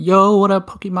Yo, what up,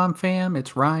 Pokemon fam?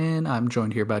 It's Ryan. I'm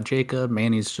joined here by Jacob.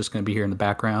 Manny's just going to be here in the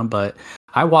background, but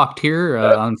I walked here.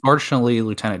 Unfortunately,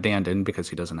 Lieutenant Dan didn't because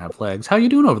he doesn't have legs. How you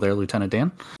doing over there, Lieutenant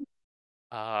Dan?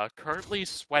 Currently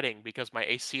sweating because my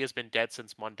AC has been dead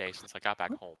since Monday since I got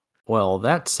back home. Well,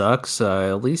 that sucks.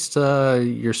 At least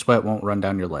your sweat won't run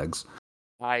down your legs.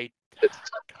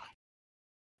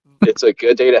 It's a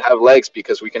good day to have legs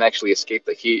because we can actually escape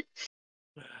the heat.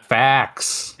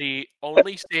 Facts. The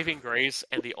only saving grace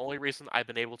and the only reason I've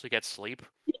been able to get sleep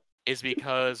is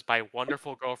because my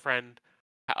wonderful girlfriend,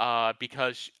 brought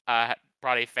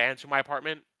a fan to my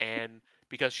apartment, and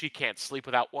because she can't sleep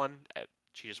without one,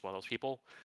 she's just one of those people.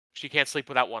 She can't sleep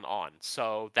without one on,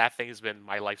 so that thing has been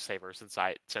my lifesaver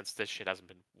since this shit hasn't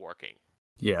been working.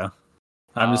 Yeah,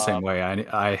 I'm the same way.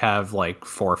 I have like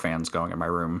 4 fans going in my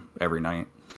room every night.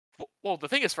 Well, the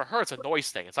thing is, for her, it's a noise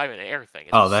thing. It's not even an air thing.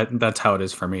 That's how it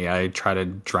is for me. I try to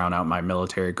drown out my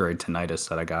military grade tinnitus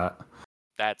that I got.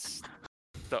 That's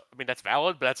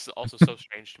valid, but that's also so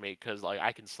strange to me because like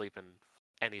I can sleep in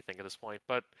anything at this point.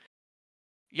 But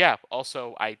yeah,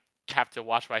 also I have to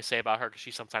watch what I say about her because she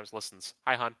sometimes listens.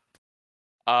 Hi, hon.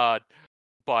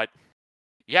 But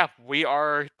yeah,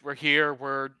 we're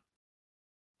here.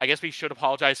 I guess we should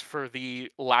apologize for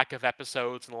the lack of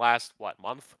episodes in the last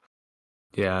month.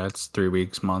 Yeah, it's 3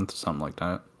 weeks, month, something like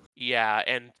that. Yeah,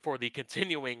 and for the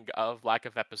continuing of lack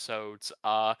of episodes,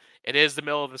 it is the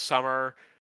middle of the summer.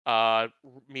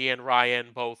 Me and Ryan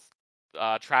both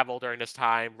travel during this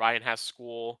time. Ryan has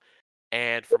school,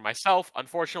 and for myself,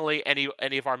 unfortunately,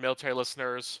 any of our military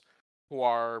listeners who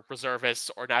are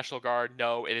reservists or National Guard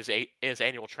know it is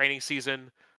annual training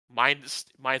season. Mine's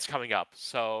coming up,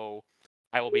 so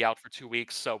I will be out for 2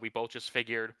 weeks. So we both just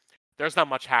figured there's not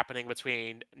much happening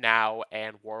between now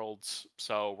and Worlds,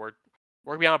 so we're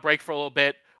gonna be on a break for a little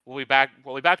bit. We'll be back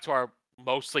to our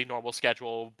mostly normal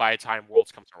schedule by the time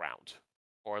Worlds comes around,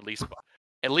 or at least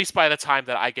by the time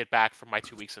that I get back from my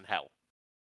 2 weeks in hell.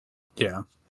 Yeah,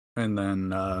 and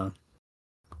then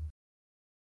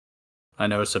I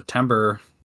know September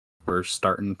we're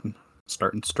starting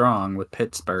strong with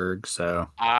Pittsburgh,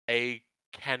 so I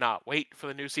cannot wait for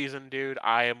the new season, dude.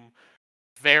 I am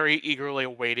very eagerly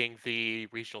awaiting the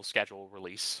regional schedule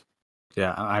release.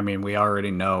 Yeah, I mean, we already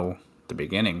know the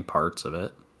beginning parts of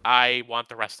it. I want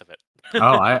the rest of it.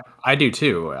 I do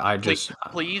too.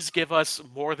 Please give us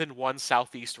more than one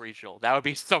Southeast regional. That would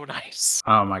be so nice.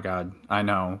 Oh my god, I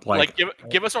know. Like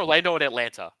give us Orlando and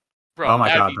Atlanta, bro. Oh my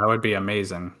god, that would be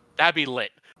amazing. That'd be lit.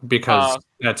 Because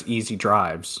that's easy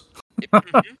drives.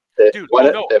 Dude,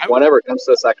 if one ever comes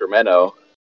to Sacramento.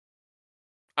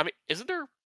 I mean, isn't there?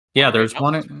 Yeah, there's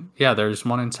one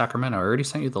in Sacramento. I already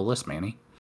sent you the list, Manny.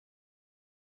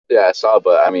 Yeah, I saw,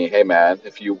 but I mean, hey man,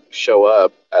 if you show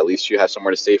up, at least you have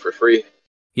somewhere to stay for free.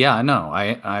 Yeah, I know.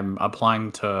 I'm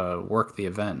applying to work the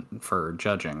event for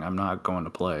judging. I'm not going to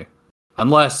play.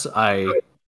 Unless I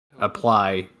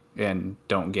apply and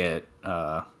don't get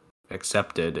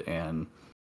accepted and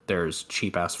there's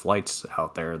cheap ass flights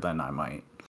out there, then I might.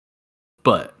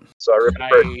 But so I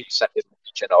remember you sent his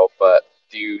regional, but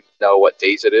do you know what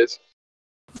days it is?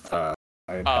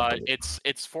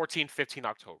 It's 14, 15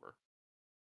 October.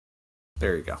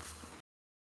 There you go.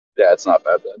 Yeah, it's not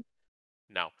bad then.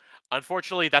 No.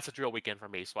 Unfortunately, that's a drill weekend for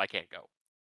me, so I can't go.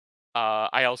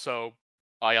 I also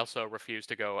refuse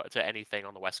to go to anything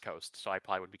on the West Coast, so I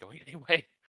probably wouldn't be going anyway.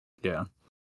 Yeah.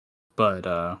 But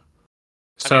I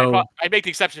make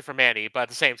the exception for Manny, but at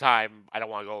the same time, I don't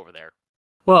want to go over there.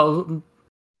 Well,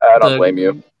 I don't blame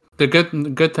you. The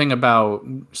good thing about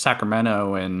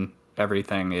Sacramento and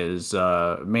everything is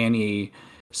Manny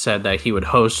said that he would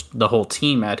host the whole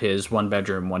team at his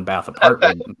 1-bedroom, 1-bath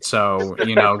apartment. So,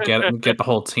 get the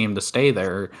whole team to stay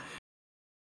there.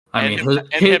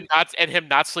 Him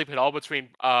not sleep at all between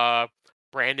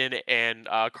Brandon and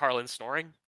Carlin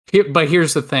snoring. But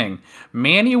here's the thing.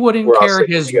 Manny wouldn't care.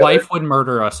 His wife would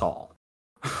murder us all.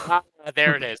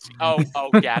 There it is. Oh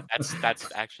yeah, that's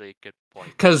actually a good point.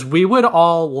 Because we would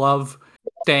all love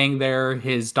staying there.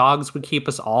 His dogs would keep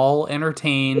us all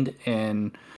entertained,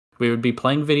 and we would be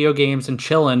playing video games and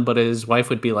chilling. But his wife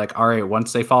would be like, "All right,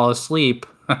 once they fall asleep."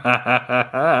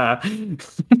 I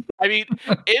mean,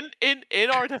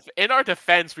 in our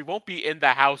defense, we won't be in the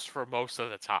house for most of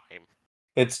the time.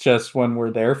 It's just when we're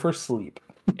there for sleep.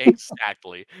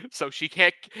 Exactly. So she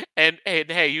can't. And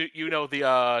hey, you know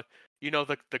the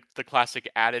classic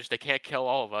adage: they can't kill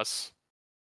all of us.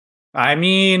 I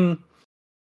mean,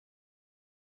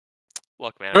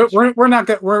 look, man, we're not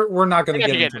gonna get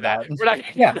into that.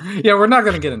 We're not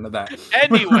gonna get into that.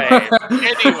 Anyway.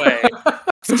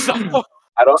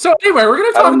 So anyway, we're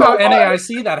gonna talk about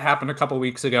NAIC that happened a couple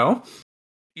weeks ago.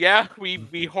 Yeah,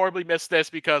 we horribly missed this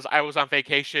because I was on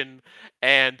vacation,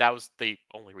 and that was the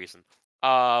only reason.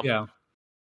 Yeah.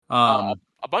 Uh,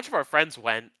 a bunch of our friends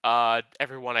went.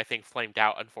 Everyone I think flamed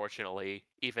out, unfortunately.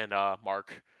 Even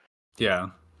Mark. Yeah.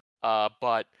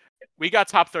 But we got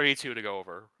top 32 to go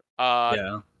over.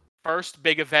 Yeah. First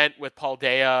big event with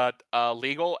Paldea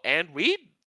legal, and we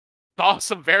saw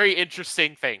some very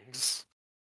interesting things.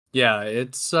 Yeah,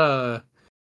 it's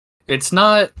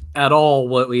not at all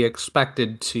what we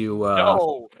expected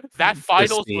No, that to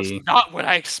finals was see. not what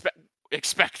I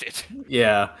expected.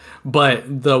 Yeah, but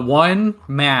the one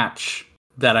match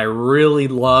that I really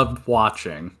loved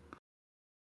watching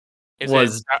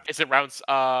was Is it round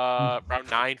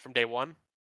 9 from day one?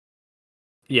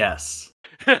 yes.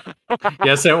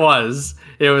 Yes, it was.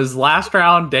 It was last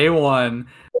round, day one,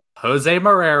 Jose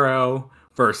Marrero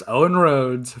versus Owen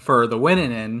Rhodes for the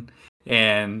winning in,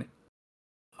 and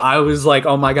I was like,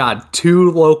 oh my god,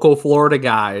 two local Florida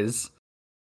guys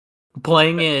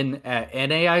playing in at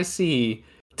NAIC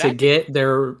to get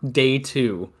their day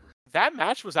 2. That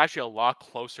match was actually a lot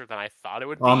closer than I thought it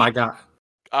would be. Oh my god.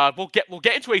 We'll get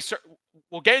into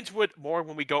it more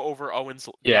when we go over Owen's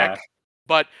Yeah. deck.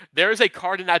 But there is a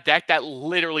card in that deck that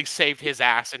literally saved his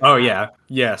ass. Oh yeah.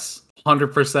 Yes.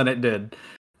 100% it did.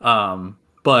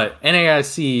 But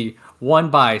NAIC won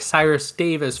by Cyrus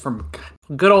Davis from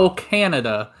good old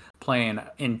Canada playing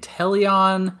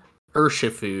Inteleon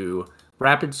Urshifu.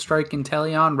 Rapid Strike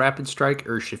Inteleon, Rapid Strike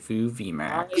Urshifu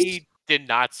VMAX. I did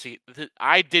not see.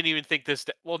 I didn't even think this.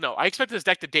 Well, no, I expected this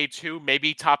deck to day 2,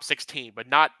 maybe top 16, but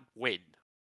not win.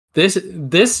 This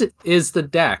is the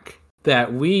deck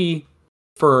that we,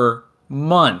 for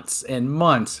months and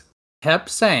months, kept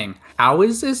saying, how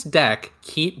is this deck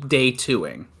keep day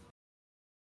 2ing?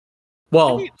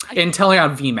 Well,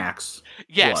 Inteleon VMAX.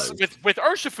 Yes, with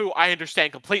Urshifu, I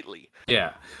understand completely.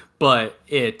 Yeah, but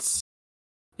it's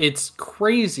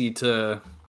crazy to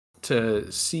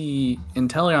see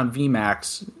Inteleon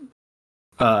VMAX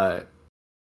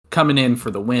coming in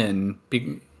for the win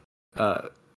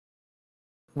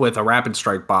with a Rapid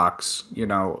Strike box. You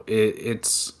know,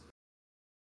 it's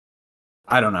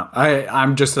I don't know.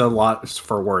 I'm just at a loss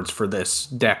for words for this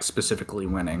deck specifically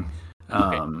winning.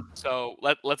 Okay, so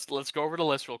let's go over the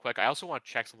list real quick. I also want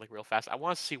to check something real fast. I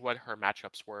want to see what her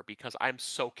matchups were because I'm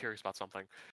so curious about something.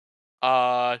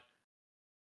 Wow.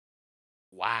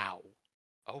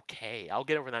 Okay, I'll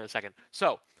get over that in a second.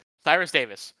 So, Cyrus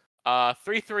Davis,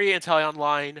 3/3 Inteleon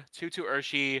line, 2/2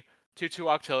 Urshi, 2/2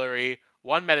 Octillery,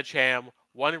 1 Metacham,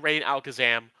 1 Rain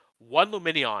Alakazam, 1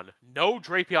 Luminion, no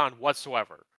Drapion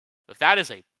whatsoever. That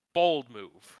is a bold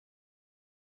move.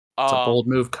 It's a bold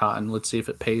move, Cotton. Let's see if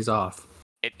it pays off.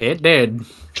 It did.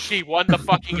 She won the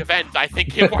fucking event. I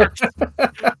think it worked.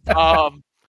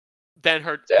 Then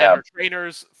her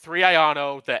trainers, 3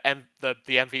 Iono, the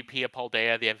MVP of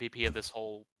Paldea, the MVP of this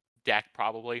whole deck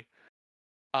probably.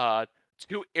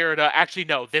 2 Irida. Actually,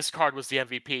 no, this card was the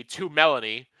MVP. 2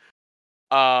 Melanie.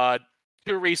 2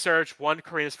 Research, 1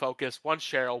 Karina's Focus, 1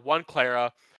 Cheryl, 1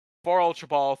 Clara, 4 Ultra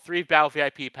Ball, 3 Battle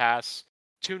VIP Pass,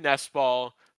 2 Nest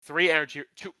Ball, 2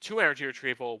 Energy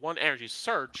Retrieval, 1 Energy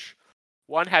Search,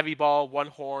 1 Heavy Ball, 1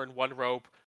 Horn, 1 Rope,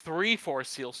 3 Force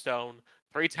Seal Stone,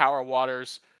 3 Tower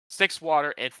Waters, 6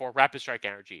 Water, and 4 Rapid Strike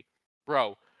Energy.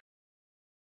 Bro,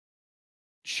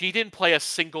 she didn't play a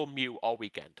single Mew all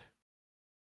weekend.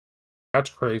 That's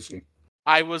crazy.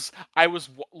 I was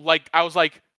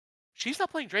like, she's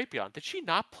not playing Drapion. Did she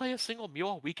not play a single Mew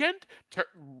all weekend?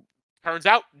 Turns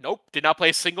out, nope, did not play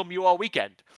a single Mew all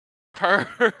weekend.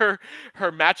 Her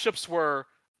matchups were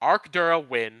Arcdura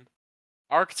win,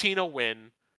 Arctina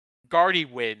win, Guardy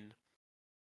win,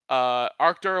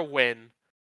 Arcdura win,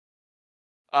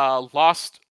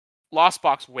 Lost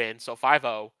Box win, so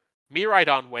 5-0,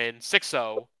 Miraidon win,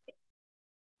 6-0,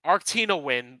 Arctina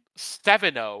win,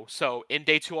 7-0, so in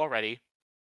day 2 already.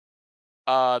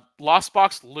 Lost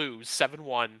Box lose,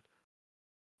 7-1.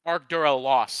 Arcdura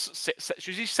loss.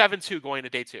 She's 7-2 going to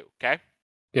day 2, okay?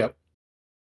 Yep.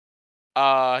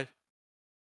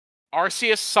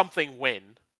 Arceus something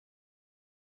win.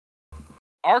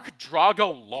 Arc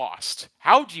Drago lost.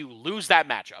 How do you lose that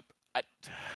matchup?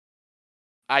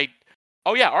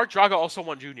 Oh yeah, Arc Drago also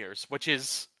won juniors, which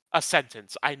is a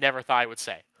sentence I never thought I would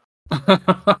say.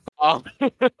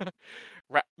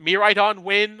 Miraidon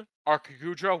win,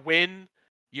 Arcagudra win,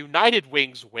 United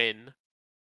Wings win.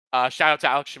 Shout out to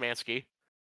Alex Shemansky.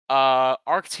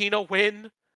 Arctina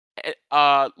win,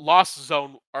 Lost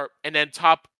Zone, and then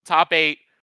top 8,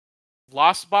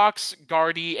 Lost Box,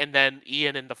 Guardy, and then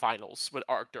Ian in the finals with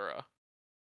Arcdura.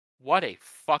 What a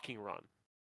fucking run.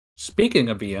 Speaking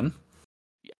of Ian.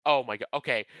 Oh my god.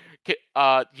 Okay.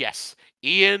 Yes.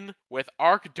 Ian with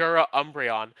Arc Dura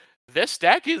Umbreon. This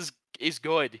deck is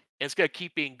good. It's gonna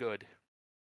keep being good.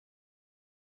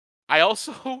 I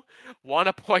also want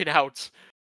to point out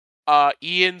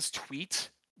Ian's tweet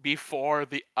before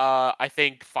the I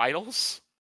think finals.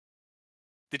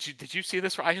 Did you see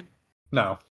this, Ryan?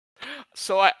 No.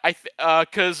 So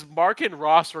because Mark and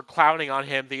Ross were clowning on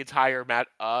him the entire night,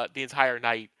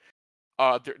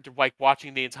 they're like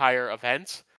watching the entire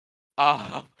event.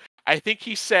 I think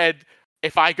he said,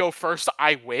 "If I go first,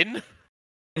 I win."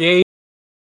 Yeah.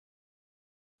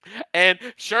 And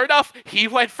sure enough, he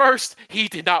went first. He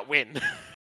did not win.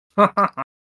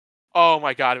 Oh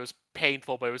my god, it was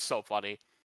painful, but it was so funny.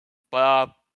 But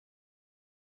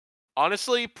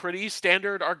honestly, pretty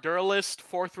standard Arcdura list: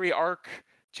 4/3 Arc,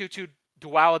 2/2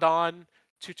 Dualodon,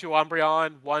 2/2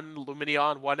 Umbreon, 1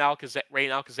 Lumineon, 1 Rain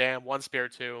Alakazam, 1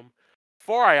 Spiritomb,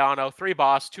 4 Iono, 3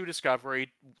 Boss, 2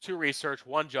 Discovery, 2 Research,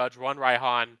 1 Judge, 1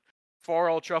 Raihan, 4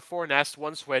 Ultra, 4 Nest,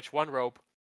 1 Switch, 1 Rope,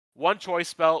 1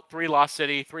 Choice Belt, 3 Lost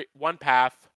City, 1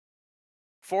 Path,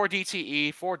 4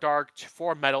 DTE, 4 Dark,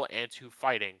 4 Metal, and 2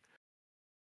 Fighting.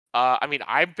 I mean,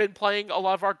 I've been playing a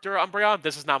lot of Arcdura Umbreon.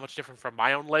 This is not much different from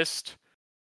my own list.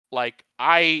 Like,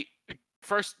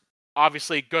 first,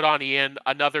 obviously, good on Ian,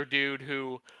 another dude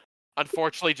who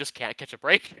unfortunately just can't catch a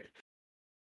break.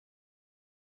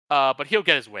 But he'll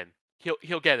get his win.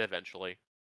 He'll get it eventually.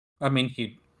 I mean,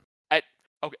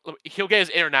 he'll get his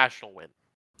international win.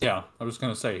 Yeah, I was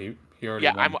gonna say he already.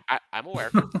 Yeah, won. I'm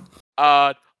aware.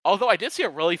 Although I did see a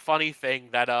really funny thing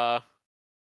that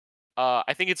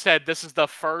I think it said this is the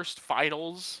first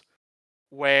finals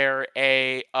where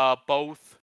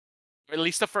both, at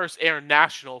least the first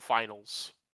international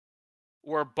finals,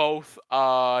 where both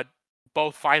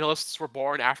finalists were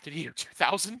born after the year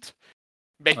 2000,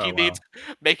 making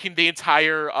the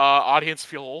entire audience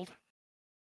feel old.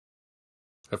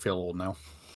 I feel old now.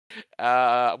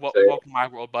 Welcome to my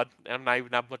world, bud. I'm not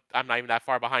even that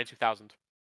far behind 2000.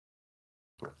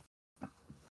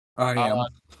 I am.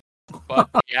 But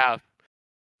yeah,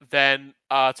 then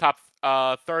top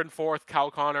third and fourth,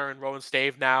 Cal Connor and Rowan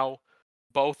Stave now,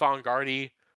 both on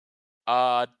Guardy.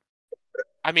 I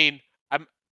mean, I'm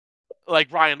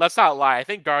like Ryan. Let's not lie. I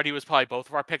think Guardy was probably both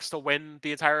of our picks to win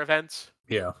the entire event.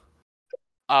 Yeah.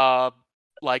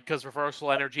 Because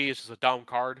Reversal Energy is just a dumb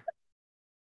card,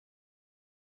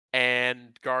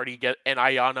 and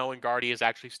Ayano and Guardy is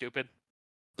actually stupid.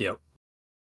 Yep.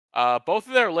 Both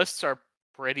of their lists are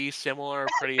pretty similar,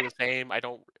 pretty the same.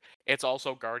 It's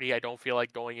also Guardy. I don't feel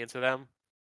like going into them.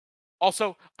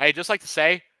 Also, I'd just like to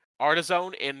say,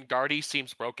 Artizone in Guardy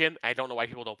seems broken. I don't know why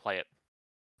people don't play it.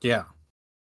 Yeah.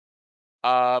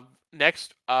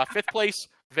 Next, fifth place,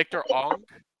 Victor Ong.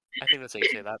 I think that's how you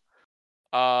say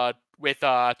that. With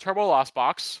Turbo Lost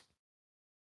Box.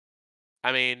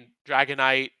 I mean,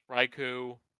 Dragonite,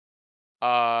 Raikou,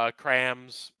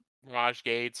 Crams, Mirage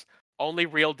Gates. Only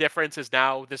real difference is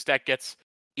now this deck gets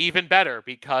even better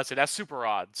because it has super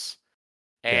odds.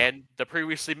 And the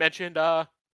previously mentioned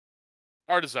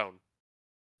Artizone.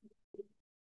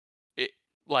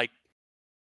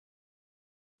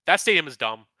 That stadium is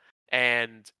dumb,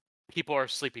 and people are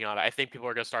sleeping on it. I think people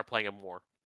are going to start playing it more.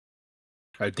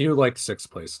 I do like sixth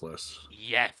place lists.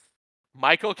 Yes.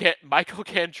 Michael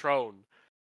Cantrone.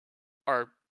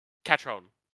 Or Catrone.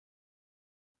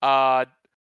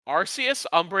 Arceus,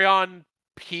 Umbreon,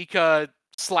 Pika,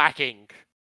 Slacking.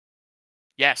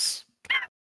 Yes.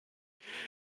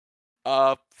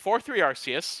 4/3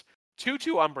 Arceus,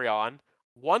 2/2 Umbreon,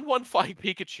 1/1 Flying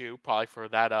Pikachu, probably for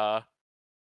that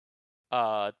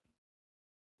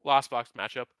Lost Box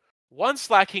matchup, 1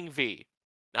 Slacking V.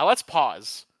 Now let's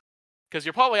pause, because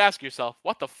you're probably asking yourself,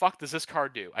 what the fuck does this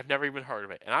card do? I've never even heard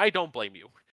of it, and I don't blame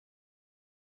you.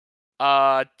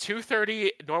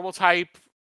 230 normal type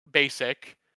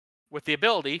basic with the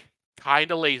ability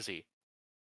kinda lazy.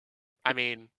 I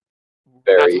mean,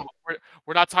 Very.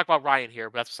 we're not talking about Ryan here,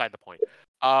 but that's beside the point.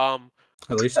 At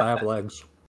least I have legs.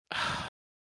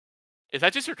 Is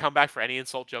that just your comeback for any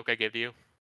insult joke I give to you?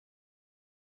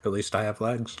 At least I have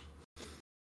legs.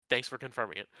 Thanks for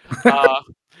confirming it. I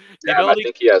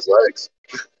think he has legs.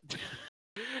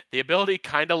 The ability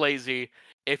kinda lazy.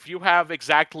 If you have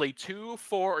exactly 2,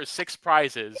 4, or 6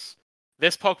 prizes,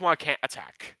 this Pokemon can't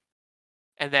attack.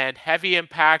 And then heavy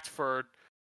impact for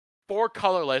 4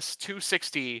 colorless,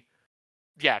 260.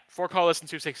 Yeah, 4 colorless and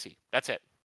 260. That's it.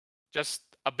 Just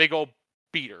a big old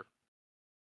beater.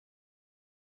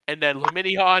 And then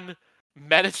Lumineon,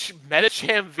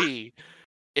 Medicham V.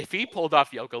 If he pulled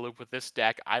off Yoga Loop with this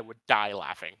deck, I would die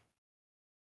laughing.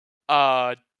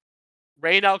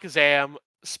 Rain Alakazam,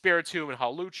 Spiritomb, and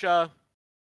Hawlucha.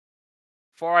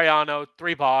 4 Iono,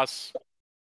 3 Boss,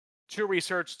 2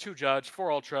 Research, 2 Judge,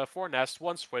 4 Ultra, 4 Nest,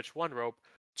 1 Switch, 1 Rope,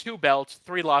 2 Belt,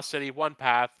 3 Lost City, 1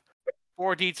 Path,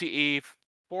 4 DTE,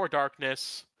 4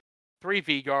 Darkness, 3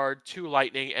 V-Guard, 2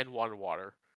 Lightning, and 1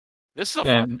 Water. This is a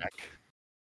fun deck.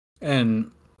 And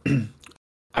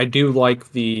I do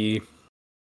like the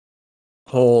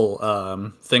whole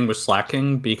thing with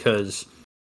slacking, because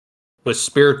with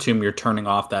Spiritomb you're turning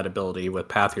off that ability, with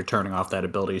Path you're turning off that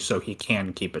ability, so he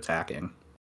can keep attacking.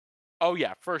 Oh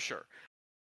yeah, for sure.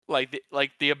 With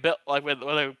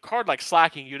a card like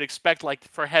Slacking, you'd expect like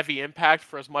for heavy impact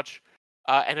for as much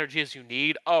energy as you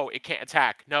need. Oh, it can't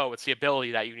attack. No, it's the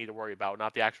ability that you need to worry about,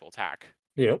 not the actual attack.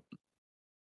 Yep.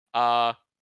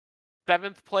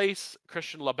 7th place,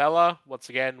 Christian Labella, once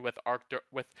again with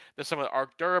this some of the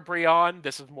Arc Durabrion.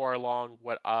 This is more along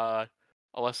what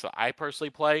Alyssa I personally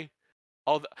play.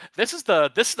 This is the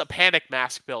Panic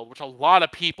Mask build, which a lot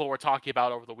of people were talking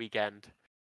about over the weekend.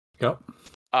 Yep.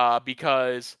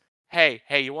 Because hey,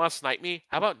 you want to snipe me?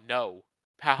 How about no?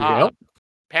 Haha. Yep.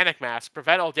 Panic Mask.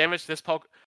 Prevent all damage to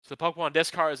the Pokemon this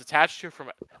card is attached to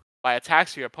by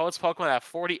attacks to your opponent's Pokemon that have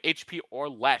 40 HP or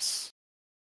less.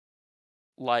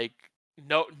 Like,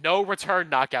 no return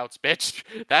knockouts, bitch.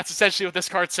 That's essentially what this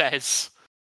card says.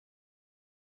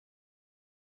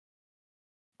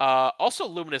 Also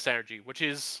Luminous Energy, which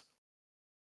is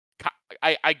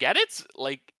I get it.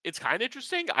 Like, it's kind of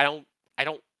interesting. I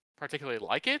don't particularly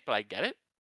like it, but I get it.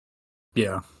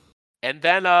 Yeah. And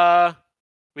then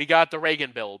we got the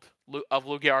Reagan build of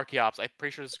Lugia Archeops. I'm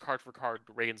pretty sure this is card for card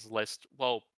Reagan's list.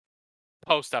 Well,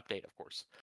 post update, of course.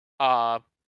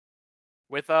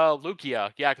 With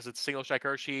Lugia, yeah, because it's single strike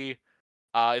Urshi.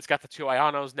 It's got the 2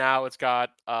 Ionos now. It's got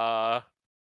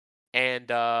and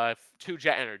 2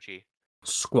 Jet Energy.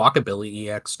 Squawkabilly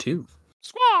EX too.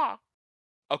 Squaw.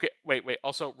 Okay, wait.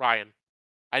 Also, Ryan,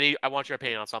 I want your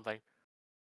opinion on something.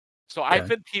 So okay.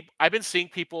 I've been seeing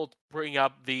people bring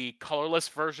up the colorless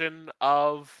version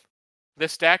of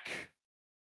this deck.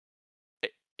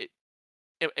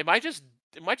 Am I just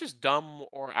dumb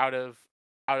or out of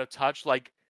touch?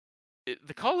 Like,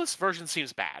 the colorless version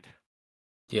seems bad.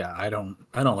 Yeah, I don't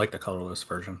like the colorless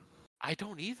version. I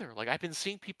don't either. Like, I've been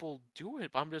seeing people do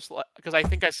it, but I'm just like, because I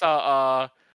think I saw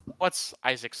what's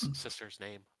Isaac's sister's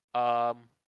name? Oh,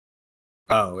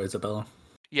 Isabella.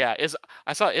 Yeah,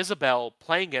 I saw Isabel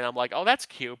playing it. I'm like, oh, that's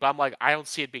cute, but I'm like, I don't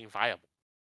see it being viable.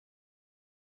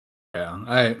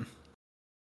 Yeah,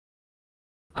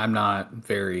 I'm not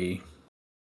very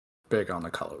big on the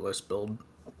colorless build.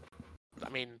 I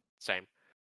mean, same.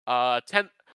 10.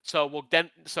 So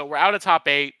we're out of top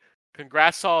 8.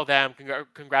 Congrats to all of them.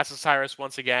 Congrats to Cyrus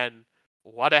once again.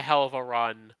 What a hell of a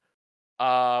run.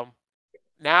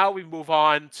 Now we move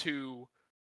on to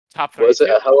top 32. Was it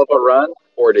a hell of a run,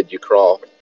 or did you crawl?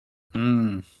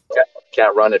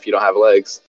 Can't run if you don't have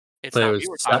legs. It's not what we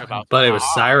were talking about. But it was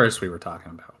Cyrus we were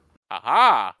talking about.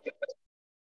 Aha.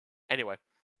 Anyway.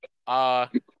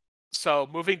 So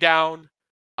moving down,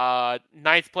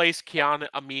 9th place, Kiana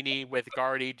Amini with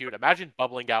Guardy. Dude, imagine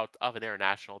bubbling out of an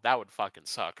international. That would fucking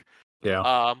suck.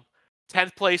 Yeah.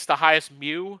 10th place, the highest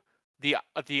Mew, the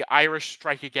Irish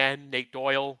Strike Again, Nate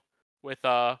Doyle with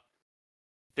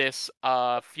this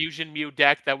Fusion Mew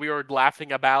deck that we were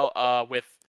laughing about with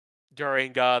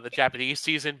during the Japanese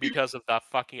season because of the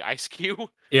fucking Ice Cube.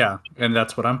 Yeah, and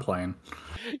that's what I'm playing.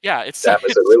 Yeah, is it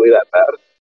really that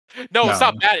bad? No, it's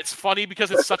not bad. It's funny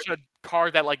because it's such a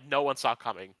card that like no one saw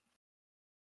coming.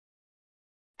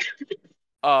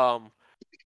 Oh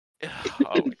my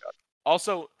god.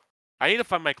 Also, I need to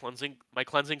find my cleansing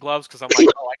gloves because I'm like,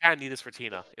 oh, I kind of need this for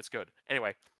Tina. It's good.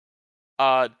 Anyway,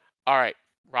 all right,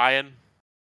 Ryan.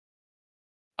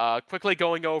 Quickly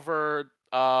going over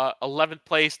 11th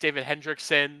place, David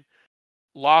Hendrickson.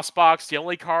 Lost Box. The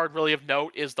only card really of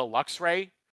note is the Luxray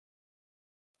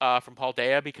from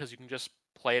Paldea because you can just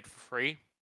play it for free.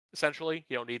 Essentially,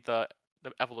 you don't need the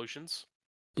evolutions.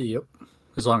 Yep,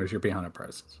 as long as you're behind a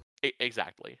prices.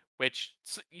 Exactly, which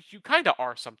you kind of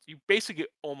are. You basically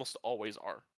almost always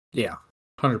are. Yeah,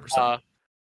 100%.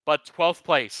 But 12th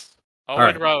place,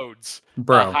 Owen Rhodes,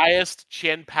 the highest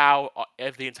Chien Pao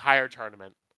of the entire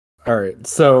tournament. All right,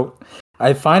 so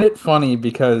I find it funny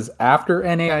because after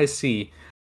NAIC,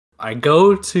 I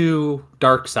go to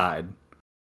Dark Side,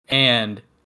 and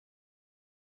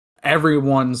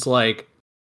everyone's like,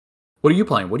 "What are you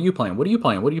playing? What are you playing? What are you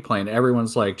playing? What are you playing?"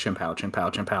 Everyone's like, "Chien Pao, Chien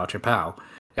Pao, Chien Pao, Chien Pao,"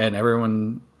 and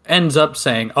everyone ends up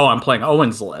saying, "Oh, I'm playing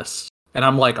Owen's list," and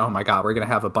I'm like, "Oh my god, we're gonna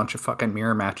have a bunch of fucking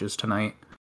mirror matches tonight."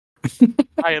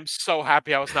 I am so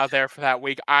happy I was not there for that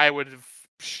week. I would have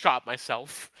shot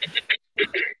myself.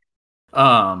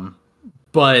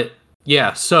 But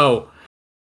yeah, so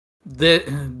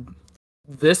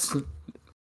this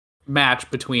match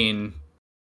between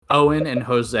Owen and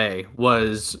Jose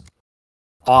was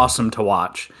awesome to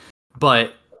watch,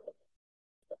 but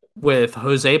with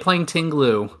Jose playing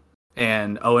Tinglu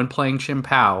and Owen playing Chin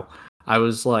Pao, I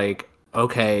was like,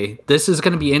 okay, this is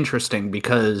going to be interesting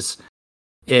because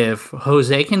if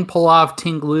Jose can pull off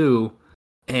Tinglu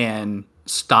and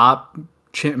stop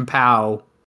Chin Pao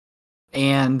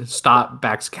and stop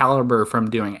Baxcalibur from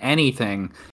doing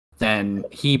anything, then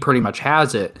he pretty much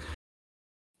has it.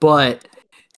 But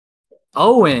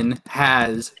Owen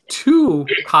has 2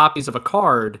 copies of a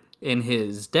card in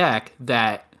his deck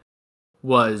that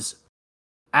was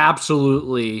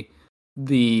absolutely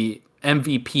the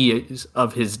MVP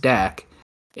of his deck.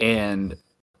 And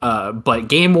but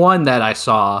game 1 that I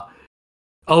saw,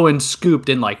 Owen scooped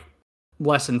in like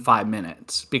less than 5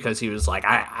 minutes because he was like,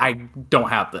 I don't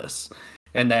have this.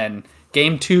 And then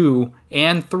game 2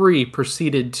 and 3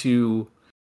 proceeded to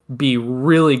be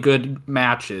really good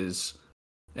matches.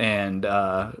 And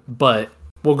but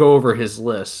we'll go over his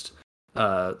list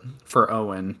for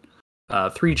Owen.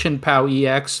 3 Chin Pao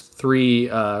EX, 3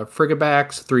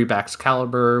 Frigabacks, 3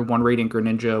 Baxcalibur, 1 Radiant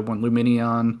Greninja, 1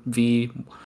 Luminion V,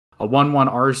 a 1/1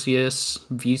 Arceus,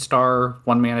 V-Star,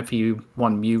 1 Manaphy,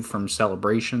 1 Mew from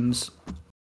Celebrations,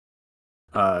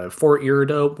 4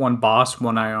 Irido, 1 Boss,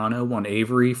 1 Iono, 1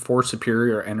 Avery, 4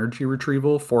 Superior Energy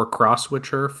Retrieval, 4 Cross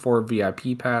Switcher, 4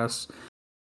 VIP Pass,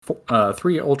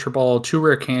 3 Ultra Ball, 2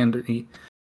 Rare Candy,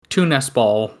 2 Nest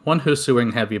Ball, 1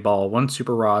 Hisuian Heavy Ball, 1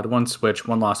 Super Rod, 1 Switch,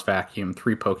 1 Lost Vacuum,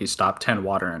 3 Pokestop, 10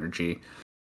 Water Energy.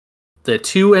 The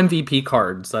 2 MVP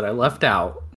cards that I left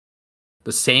out,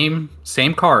 the same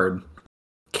card,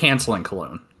 Canceling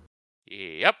Cologne.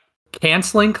 Yep.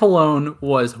 Canceling Cologne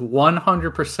was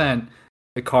 100%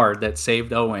 the card that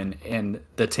saved Owen in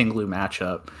the Tinglu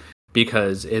matchup,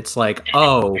 because it's like,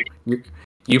 oh,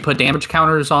 you put damage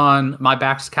counters on my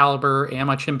Baxcalibur and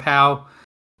my Chin Pao.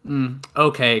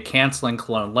 Okay, Canceling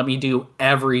Cologne. Let me do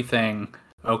everything.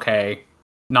 Okay,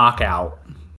 knockout.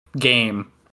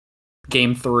 Game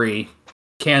 3.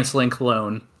 Canceling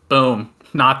Cologne. Boom.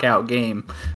 Knockout game.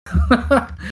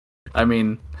 I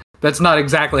mean, that's not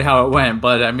exactly how it went,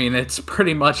 but I mean, it's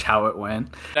pretty much how it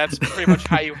went. That's pretty much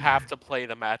how you have to play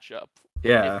the matchup.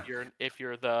 Yeah. If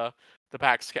you're the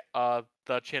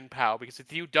Chin Pao, because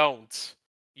if you don't,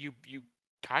 you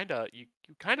kind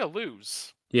of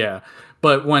lose. Yeah.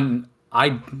 But when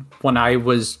I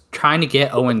was trying to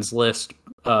get Owen's list,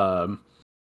 I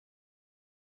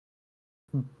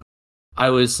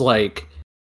was like,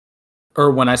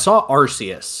 or when I saw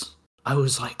Arceus, I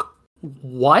was like,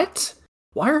 what?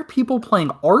 Why are people playing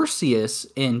Arceus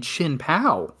in Chin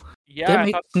Pao? Yeah, that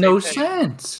makes no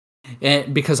sense.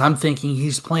 And because I'm thinking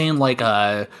he's playing like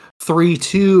a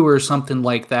 3-2 or something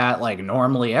like that, like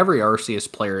normally every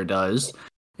Arceus player does.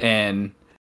 And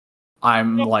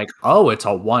I'm like, oh, it's a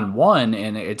 1/1,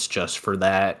 and it's just for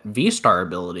that V-Star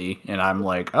ability. And I'm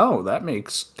like, oh, that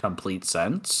makes complete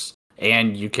sense.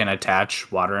 And you can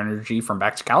attach Water Energy from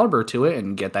Baxcalibur to it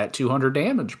and get that 200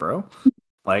 damage, bro.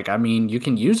 Like, I mean, you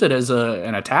can use it as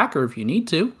an attacker if you need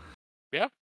to. Yeah.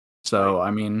 So,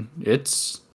 I mean,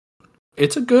 it's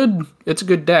a good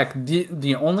deck.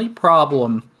 The only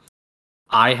problem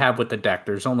I have with the deck,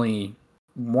 there's only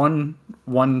one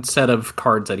set of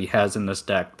cards that he has in this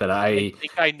deck that I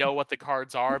think I know what the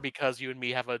cards are, because you and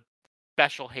me have a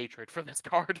special hatred for this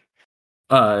card.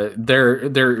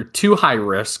 They're too high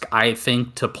risk, I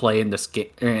think, to play in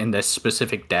this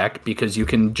specific deck, because you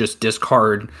can just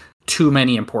discard too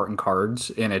many important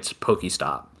cards and it's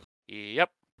Pokestop.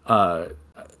 Yep.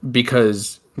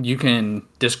 Because you can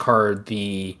discard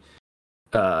the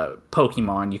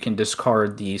Pokemon, you can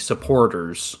discard the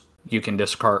supporters, you can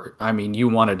discard, I mean, you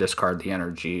want to discard the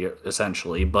energy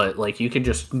essentially, but like you can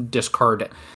just discard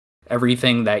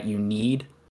everything that you need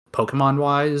Pokemon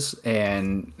wise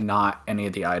and not any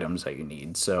of the items that you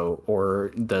need, so,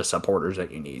 or the supporters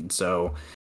that you need. So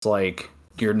it's like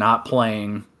you're not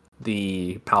playing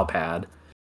the Palpad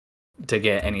to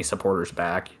get any supporters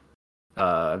back.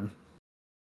 You're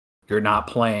not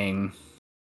playing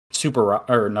Super Rod,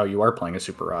 or no, you are playing a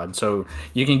Super Rod, so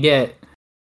you can get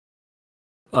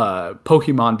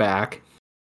Pokemon back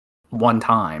one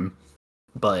time,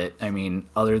 but I mean,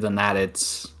 other than that,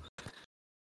 it's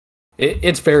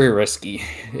very risky.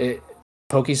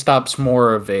 Pokestop's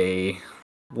more of a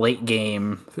late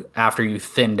game after you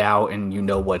thinned out and you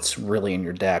know what's really in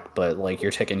your deck, but like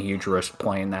you're taking huge risk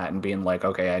playing that and being like,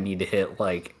 okay, I need to hit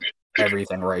like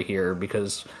everything right here,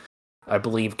 because I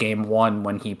believe game 1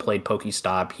 when he played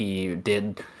Pokestop, he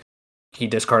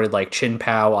discarded like Chin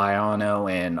Pao,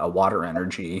 Iono, and a Water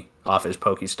Energy off his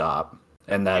Pokestop,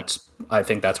 and I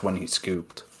think that's when he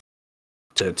scooped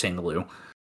to Tinglu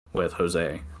with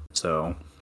Jose. So,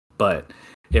 but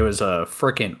it was a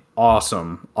freaking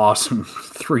awesome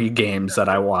 3 games that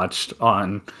I watched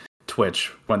on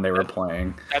Twitch when they were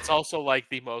playing. That's also like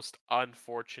the most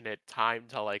unfortunate time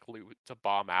to like to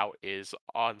bomb out is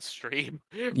on stream.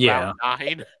 Yeah. Round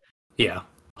 9. Yeah,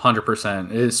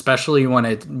 100%. Especially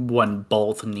when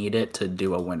both need it to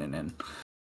do a win and in.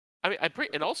 I mean, I'm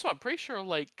pretty sure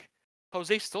like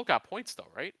Jose still got points though,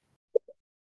 right?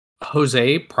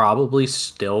 Jose probably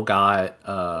still got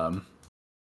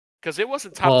because it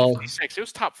wasn't top 56, it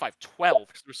was top 512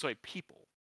 because there were so many people.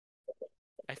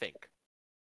 I think.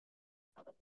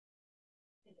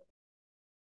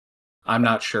 I'm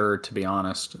not sure, to be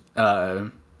honest.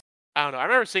 I don't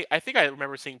know. I think I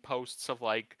remember seeing posts of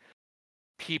like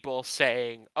people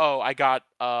saying, "Oh, I got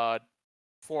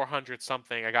 400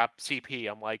 something. I got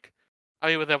CP." I'm like, I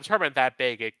mean, with a tournament that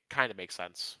big, it kind of makes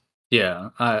sense. Yeah,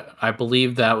 I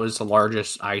believe that was the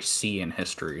largest IC in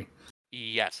history.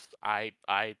 Yes, I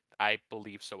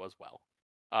believe so as well.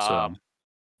 So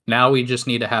now we just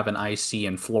need to have an IC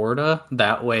in Florida.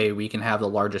 That way we can have the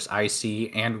largest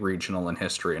IC and regional in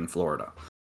history in Florida.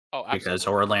 Oh, absolutely. Because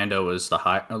Orlando is the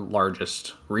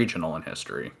largest regional in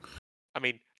history. I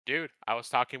mean, dude, I was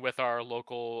talking with our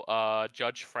local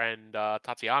judge friend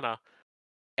Tatiana,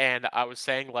 and I was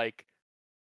saying like,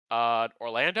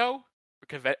 Orlando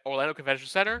Convention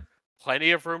Center,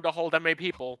 plenty of room to hold that many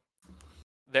people.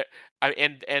 There,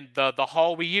 and the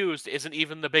hall we used isn't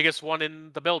even the biggest one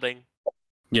in the building.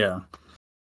 Yeah.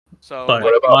 So, but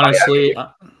what about honestly,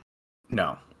 Miami?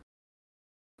 No.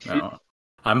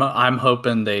 I'm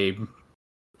hoping they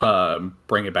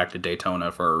bring it back to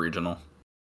Daytona for a regional.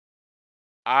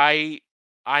 I'm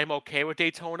okay with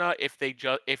Daytona if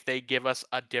they give us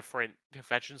a different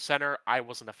convention center. I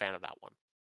wasn't a fan of that one.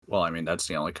 Well, I mean, that's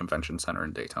the only convention center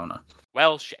in Daytona.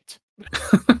 Well, shit.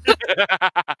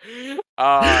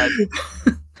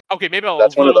 Okay, maybe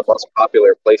that's one of the most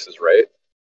popular places, right?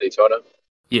 Daytona.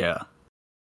 Yeah.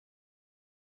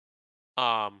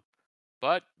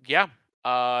 But yeah.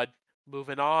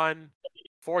 Moving on.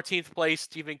 14th place,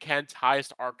 Stephen Kent,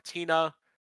 highest Arctina.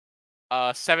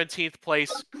 17th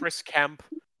place, Chris Kemp,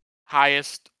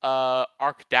 highest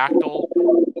Arcdactyl.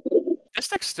 This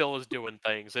deck still is doing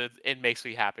things. It makes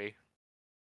me happy.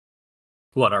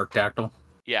 What, Arcdactyl?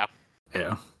 Yeah.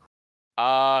 Yeah.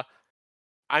 I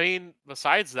mean,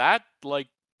 besides that, like,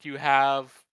 you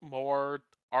have more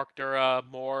Arctura,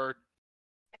 more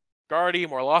Guardy,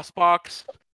 more Lost Box.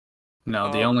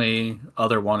 No, the only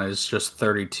other one is just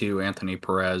 32 Anthony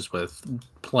Perez with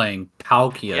playing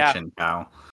Palkia Chinpao.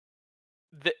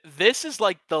 This is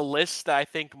like the list that I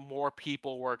think more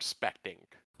people were expecting.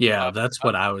 Yeah, that's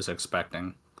what I was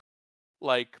expecting.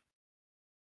 Like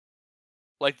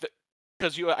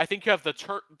because I think you have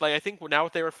I think now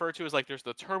what they refer to is like there's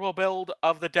the turbo build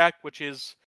of the deck, which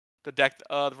is the deck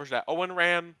the version that Owen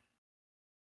ran,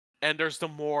 and there's the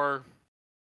more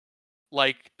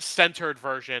like centered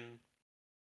version,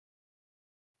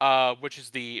 which is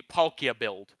the Palkia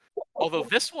build. Although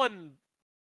this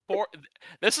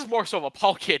is more so of a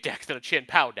Palkia deck than a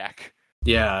Chin-Pao deck.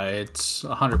 Yeah, it's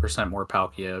 100% more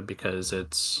Palkia because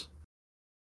it's.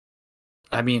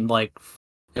 I mean, like,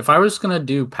 if I was gonna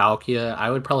do Palkia, I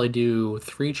would probably do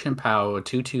 3 Chin-Pao, a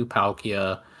 2/2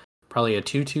 Palkia, probably a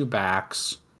 2/2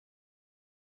 Bax,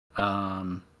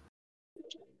 1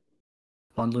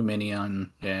 Luminion,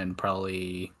 and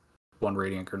probably 1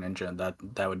 Radiant Greninja.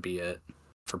 That would be it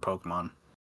for Pokemon.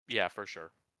 Yeah, for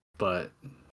sure. But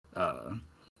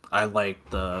I like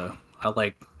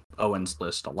Owen's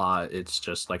list a lot. It's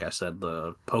just like I said,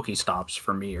 the Pokestops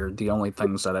for me are the only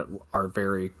things that are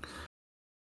very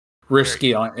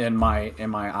risky in my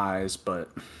eyes. But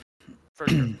for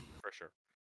sure.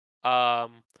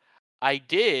 I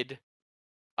did.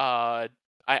 I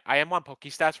am on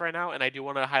Pokestats right now, and I do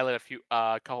want to highlight a few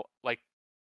like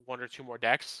 1 or 2 more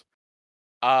decks.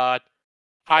 There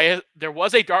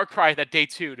was a Darkrai that day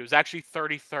 2. It was actually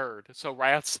 33rd, so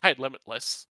right outside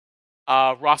Limitless.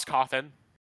 Ross Cawthon.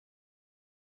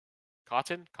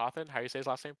 Cawthon? How do you say his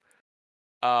last name?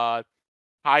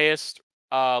 Highest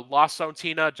Lost Zone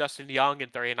Tina, Justin Young in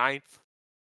 39th.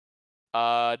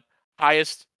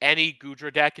 Highest any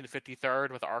Gudra deck in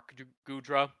 53rd with Arc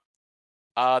Gudra.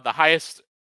 The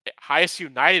highest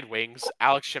United Wings,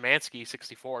 Alex Szymanski,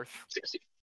 64th.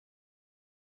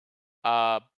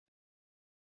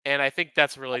 And I think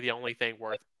that's really the only thing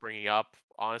worth bringing up,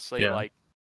 honestly. Yeah. Like,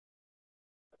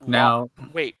 now,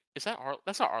 wait, is that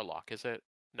that's not Arlok, is it?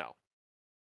 No.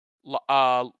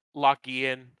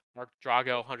 Lock-Ian, Mark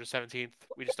Drago, 117th.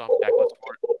 We just don't have deck lists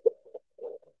for it.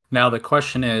 Now the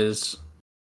question is,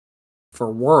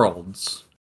 for Worlds,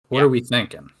 what are we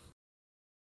thinking?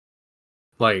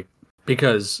 Like,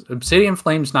 because Obsidian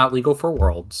Flame's not legal for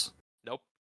Worlds. Nope.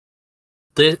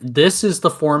 This is the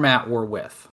format we're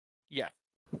with. Yeah.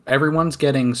 Everyone's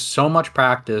getting so much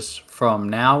practice from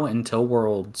now until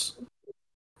Worlds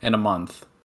in a month.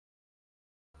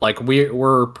 Like,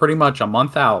 we're pretty much a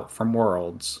month out from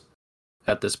Worlds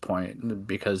at this point,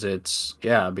 because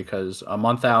because a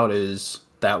month out is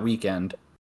that weekend.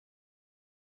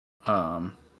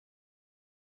 Because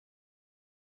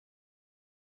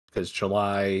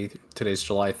today's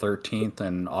July 13th,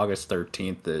 and August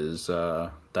 13th is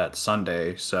that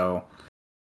Sunday. So,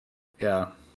 yeah,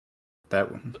 that.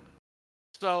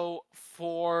 So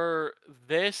for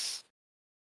this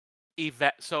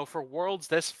event, so for Worlds,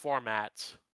 this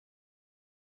format,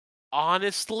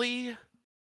 honestly,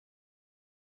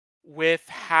 with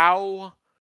how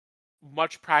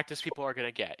much practice people are going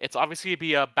to get, it's obviously going to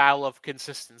be a battle of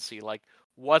consistency. Like,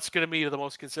 what's going to be the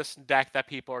most consistent deck that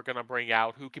people are going to bring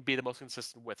out? Who can be the most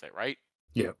consistent with it, right?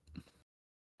 Yeah.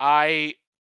 I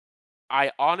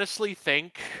honestly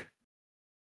think,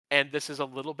 and this is a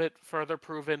little bit further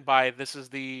proven by this is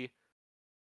the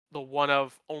one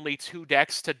of only 2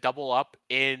 decks to double up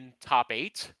in top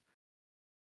 8.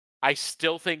 I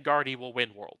still think Guardy will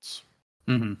win Worlds.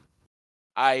 Mm-hmm.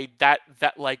 That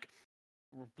like,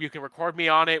 you can record me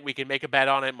on it. We can make a bet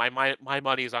on it. My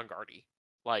money is on Guardy.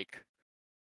 Like,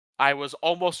 I was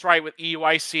almost right with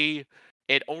EUIC.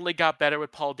 It only got better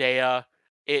with Paldea.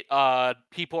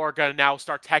 People are gonna now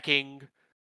start teching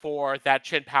for that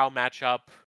Chin Pao matchup,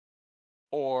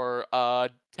 or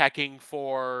teching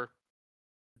for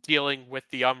dealing with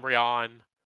the Umbreon.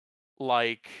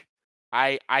 Like,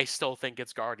 I still think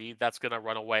it's Guardy that's gonna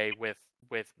run away with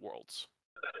Worlds.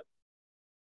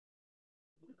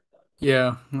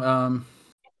 Yeah.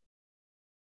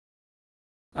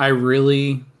 I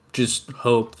really just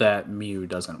hope that Mew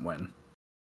doesn't win.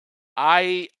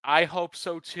 I hope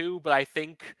so too, but I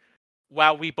think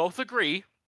while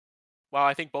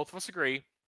I think both of us agree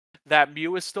that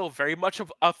Mew is still very much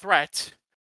of a threat,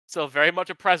 still very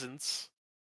much a presence.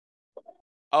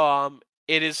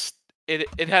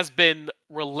 It has been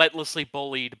relentlessly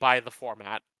bullied by the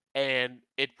format, and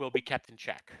it will be kept in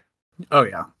check. Oh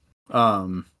yeah.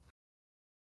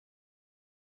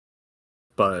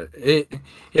 But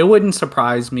it wouldn't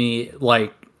surprise me,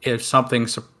 like, if something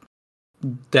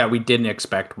that we didn't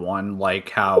expect won, like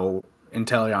how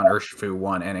Inteleon Urshifu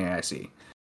won NAIC.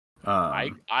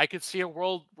 I could see a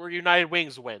world where United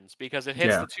Wings wins, because it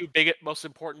hits Yeah. the 2 biggest, most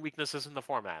important weaknesses in the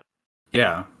format.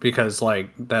 Yeah, because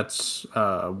like that's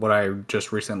what I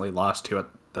just recently lost to at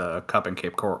the Cup in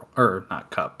Cape Coral, or not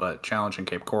Cup, but Challenge in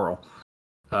Cape Coral.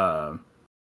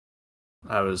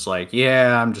 I was like,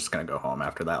 yeah, I'm just gonna go home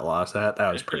after that loss. That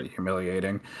was pretty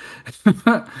humiliating.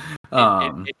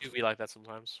 It do be like that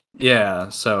sometimes. Yeah.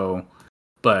 So,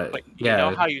 but you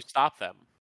know how you stop them?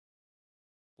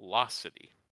 Lost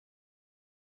City.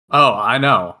 Oh, I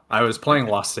know. I was playing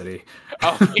Lost City.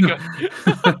 Oh, okay,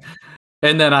 good.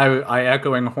 And then I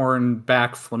echoing horn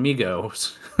back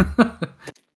Flamigos.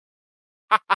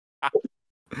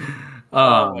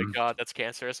 Oh my god, that's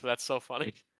cancerous, but that's so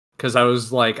funny. Because I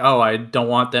was like, oh, I don't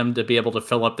want them to be able to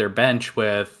fill up their bench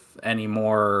with any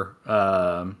more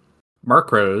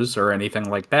Murkrows or anything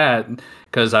like that.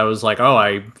 Because I was like, oh,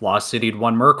 I Lost City'd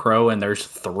 1 Murkrow and there's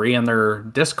 3 in their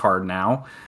discard now.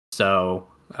 So,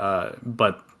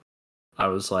 but I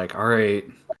was like, all right,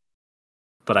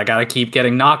 but I gotta keep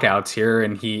getting knockouts here,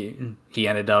 and he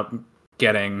ended up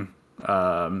getting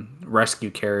Rescue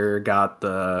Carrier, got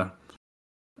the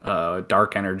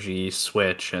Dark Energy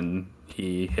switch, and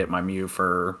he hit my Mew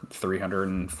for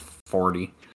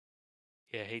 340.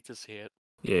 Yeah, I hate to see it.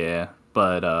 Yeah,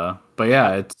 but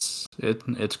yeah,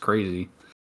 it's crazy.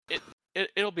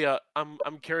 It'll be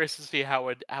I'm curious to see how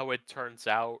it turns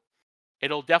out.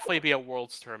 It'll definitely be a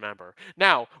Worlds to remember.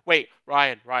 Now, wait,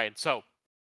 Ryan, so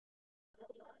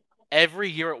every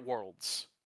year at Worlds,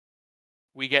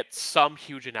 we get some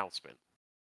huge announcement.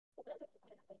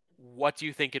 What do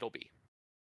you think it'll be?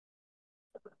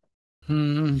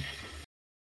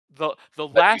 The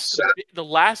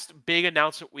last big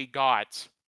announcement we got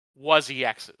was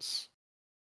EXs.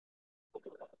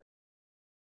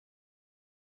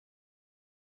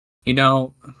 You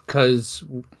know, because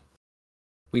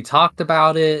we talked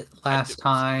about it last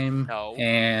time. No.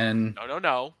 And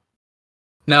No.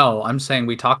 No, I'm saying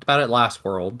we talked about it last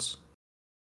Worlds.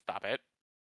 Stop it.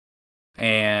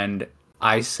 And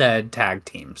I said tag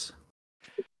teams.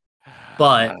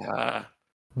 But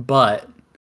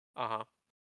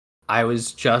I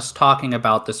was just talking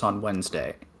about this on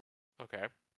Wednesday. Okay.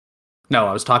 No,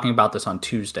 I was talking about this on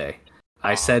Tuesday.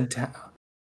 I said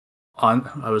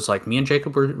I was like, me and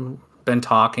Jacob were been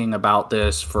talking about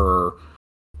this for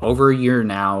over a year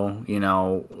now. You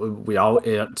know,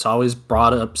 it's always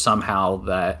brought up somehow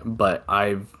but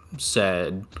I've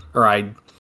said, or I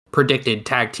predicted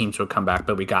tag teams would come back,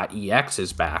 but we got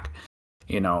EXs back.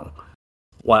 You know,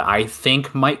 what I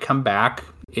think might come back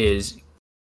is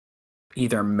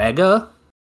either Mega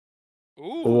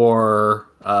or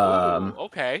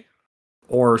okay,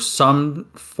 or some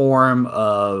form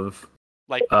of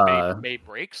like May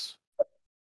breaks.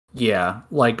 Yeah,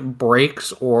 like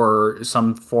breaks or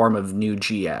some form of new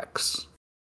GX.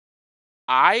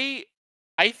 I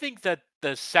think that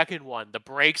the second one, the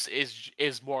breaks,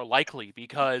 is more likely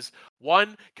because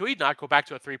one, can we not go back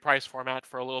to a 3-price format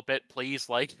for a little bit, please?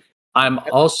 Like, I'm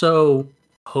also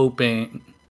hoping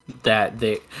that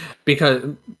because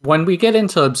when we get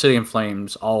into Obsidian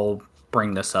Flames, I'll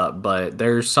bring this up, but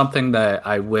there's something that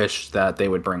I wish that they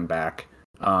would bring back.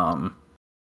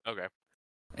 Okay.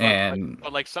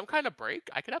 But like some kind of break,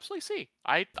 I could absolutely see.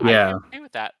 I'd be okay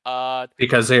with that.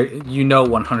 Because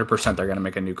 100% they're gonna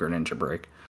make a new Greninja break.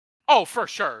 Oh, for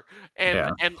sure.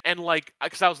 And like,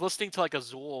 because I was listening to like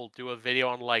Azul do a video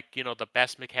on like, the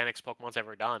best mechanics Pokemon's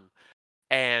ever done,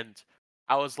 and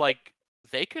I was like,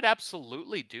 they could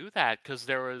absolutely do that because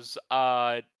there was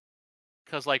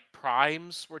because like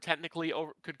primes were technically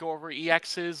could go over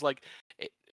EXs. Like,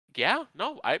 yeah,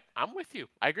 no, I'm with you.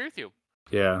 I agree with you.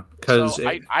 Yeah, because so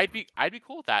I'd be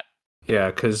cool with that.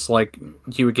 Yeah, because like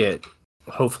you would get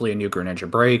hopefully a new Greninja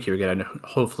break, you would get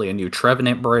hopefully a new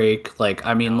Trevenant break. Like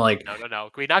I mean, No. like Can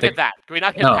we not get that? Can we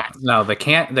not get that? No, the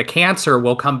cancer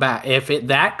will come back if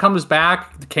that comes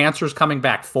back. The cancer's coming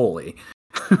back fully.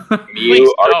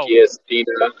 Mew, Arceus,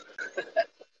 Dina,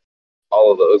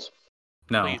 all of those.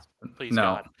 No, please,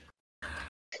 God.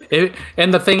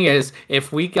 And the thing is,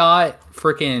 if we got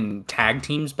freaking tag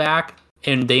teams back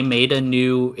and they made a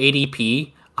new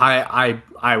ADP,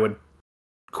 I would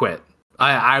quit.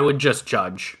 I would just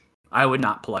judge. I would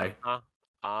not play.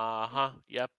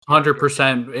 Yep.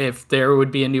 100%. If there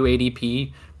would be a new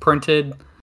ADP printed,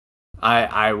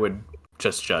 I would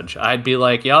just judge. I'd be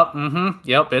like, yep,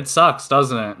 yep, it sucks,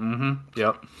 doesn't it?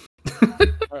 Yep.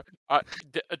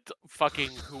 Fucking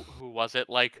who was it?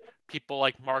 Like people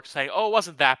like Mark saying, "Oh, it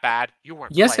wasn't that bad." You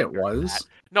weren't. Yes, it was. That.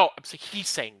 No, I'm saying he's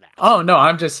saying that. Oh no,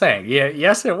 I'm just saying. Yeah,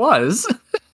 yes, it was.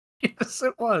 Yes,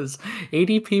 it was.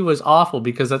 ADP was awful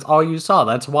because that's all you saw.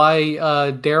 That's why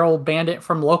Daryl banned it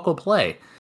from local play.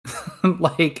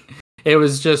 Like it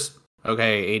was just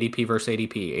okay. ADP versus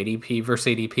ADP. ADP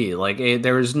versus ADP. Like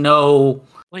there was no.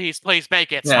 Please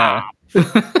make it stop.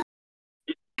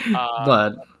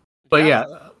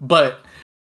 But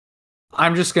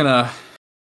I'm just gonna.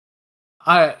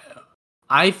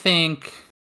 I think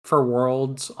for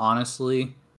Worlds,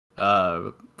 honestly,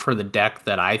 for the deck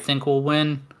that I think will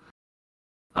win,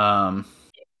 I'm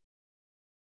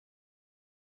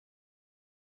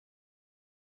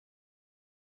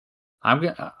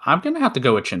gonna have to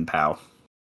go with Chin Pao.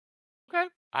 Okay,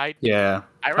 I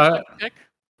respect the pick.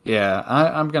 Yeah,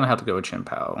 I'm gonna have to go with Chin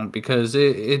Pao because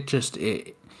it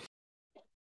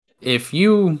if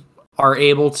you are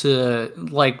able to,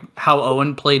 like how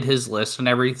Owen played his list and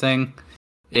everything,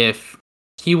 if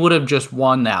he would have just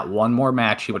won that one more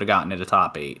match, he would have gotten into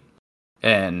top 8.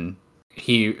 And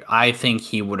I think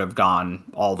he would have gone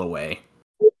all the way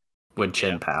with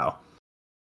Chin Pao.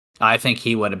 I think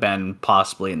he would have been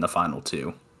possibly in the final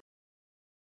 2.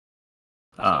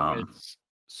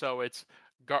 So it's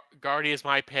Guardy is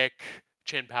my pick,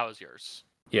 Chin Pao is yours.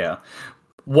 Yeah.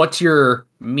 What's your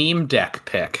meme deck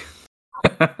pick?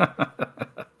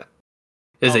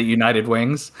 Is it United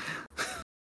Wings?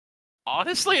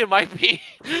 Honestly, it might be.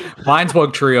 Mine's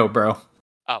Wug Trio, bro.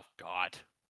 Oh, God.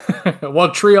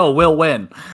 Wug Trio will win.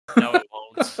 No, it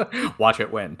won't. Watch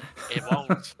it win. It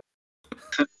won't.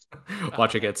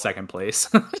 Watch it get second place.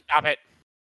 Stop it.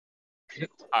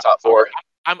 Top 4.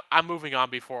 I'm moving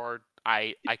on before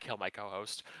I kill my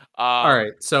co-host. All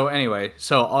right. So anyway,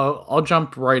 I'll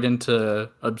jump right into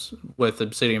with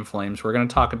Obsidian Flames. We're going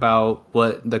to talk about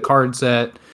what the cards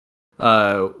that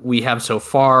we have so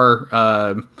far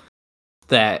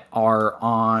that are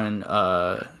on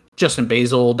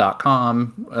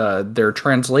justinbasil.com. Their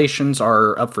translations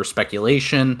are up for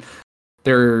speculation.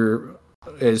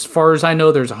 As far as I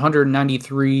know, there's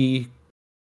 193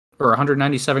 or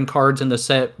 197 cards in the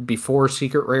set before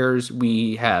Secret Rares.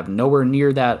 We have nowhere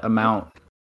near that amount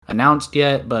announced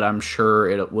yet, but I'm sure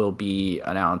it will be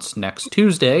announced next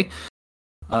Tuesday,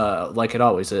 like it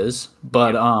always is.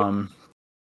 But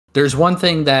there's one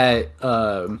thing that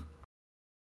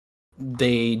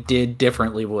they did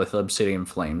differently with Obsidian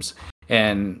Flames,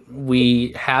 and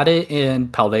we had it in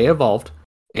Paldea Evolved,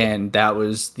 and that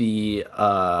was the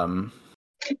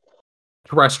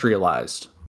terrestrialized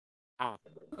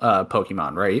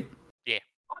Pokemon, right? Yeah.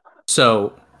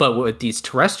 So, but with these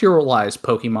terrestrialized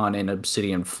Pokemon in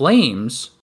Obsidian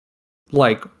Flames,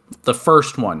 like the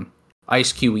first one,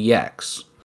 Ice-Q EX.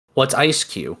 What's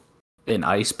Ice-Q? An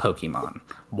ice Pokemon.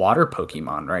 Water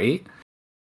Pokemon, right?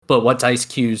 But what's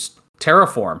Ice-Q's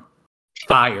Terraform?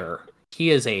 Fire. He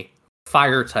is a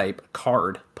fire type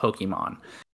card Pokemon.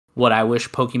 What I wish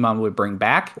Pokemon would bring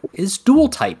back is dual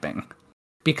typing.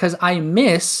 Because I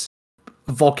miss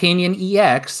Volcanion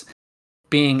EX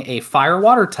being a fire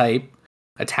water type,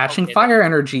 attaching fire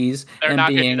energies, They're and not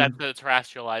being. going to do that to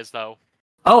terrestrialize, though.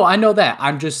 Oh, I know that.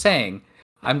 I'm just saying.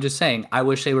 I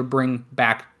wish they would bring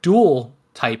back dual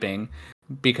typing,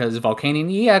 because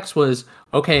Volcanion EX was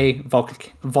okay.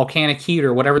 Volcanic heat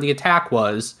or whatever the attack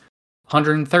was,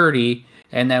 130.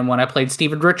 And then when I played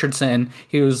Steven Richardson,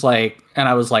 he was like, and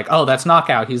I was like, oh, that's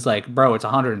knockout. He's like, bro, it's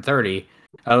 130.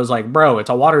 I was like, bro, it's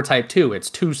a water type too. It's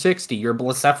 260. Your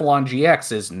Blacephalon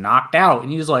GX is knocked out.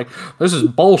 And he's like, this is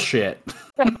bullshit.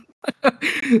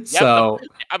 So,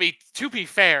 I mean, to be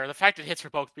fair, the fact it hits for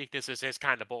both weaknesses is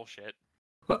kind of bullshit.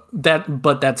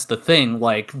 but that's the thing.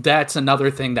 Like, that's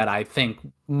another thing that I think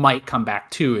might come back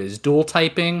too, is dual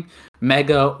typing,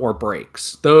 mega, or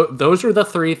breaks. Those are the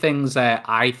three things that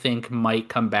I think might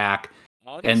come back.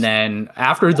 And then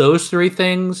after those three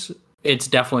things, it's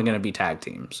definitely going to be tag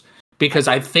teams. Because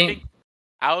I think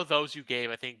out of those you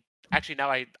gave, I think actually now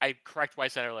I correct what I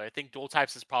said earlier. I think dual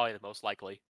types is probably the most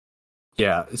likely.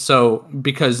 Yeah, so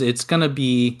because it's gonna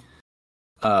be,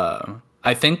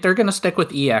 I think they're gonna stick with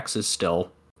EXs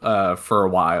still, for a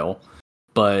while,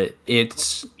 but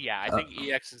it's I think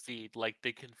EX is the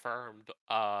confirmed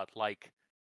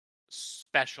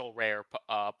special rare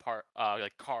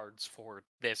like cards for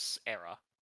this era.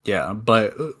 Yeah,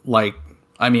 but like,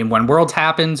 I mean, when Worlds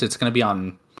happens, it's gonna be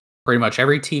on pretty much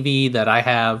every TV that I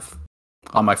have,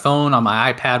 on my phone, on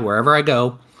my iPad, wherever I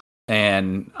go.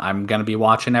 And I'm gonna be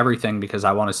watching everything because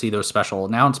I want to see those special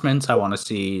announcements. I want to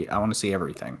see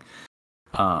everything.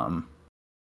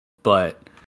 But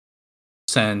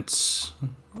since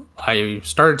I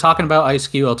started talking about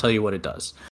Ice-Q, I'll tell you what it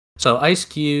does. So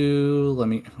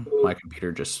Ice-Q, my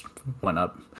computer just went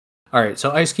up. All right,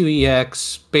 so Ice-Q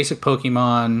EX, basic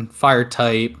Pokemon, fire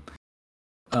type,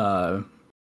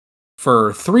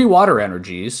 for 3 water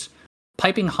energies.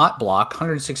 Piping Hot Block,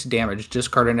 160 damage.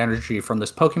 Discard an energy from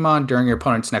this Pokemon. During your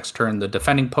opponent's next turn, the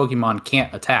defending Pokemon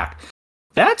can't attack.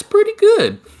 That's pretty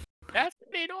good. That's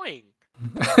pretty annoying.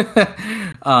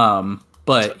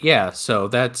 But yeah, so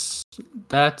that's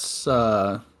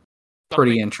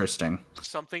pretty interesting.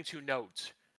 Something to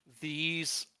note: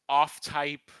 these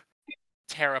off-type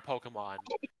Terra Pokemon,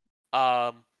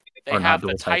 they have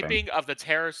the typing of the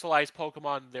terrestrialized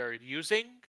Pokemon they're using.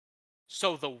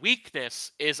 So the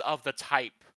weakness is of the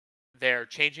type they're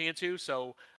changing into.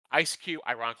 So Ice-Q,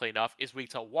 ironically enough, is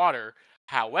weak to water.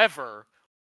 However,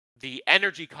 the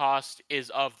energy cost is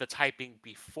of the typing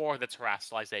before the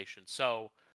terrestrialization.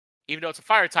 So even though it's a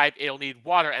fire type, it'll need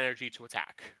water energy to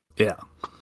attack. Yeah.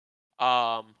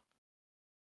 But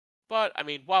I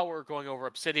mean, while we're going over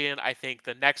Obsidian, I think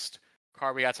the next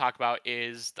card we gotta talk about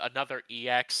is another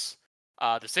EX,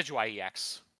 the Decidueye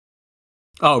EX.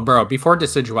 Oh, bro, before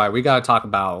Decidueye, we gotta talk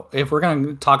about, if we're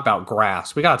gonna talk about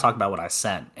grass, we gotta talk about what I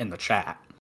sent in the chat.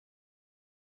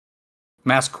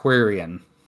 Masquerian.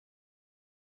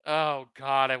 Oh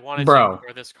god, I wanted to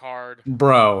ignore this card.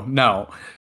 Bro, no.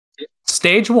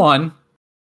 Stage 1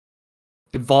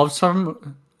 evolves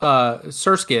from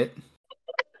Surskit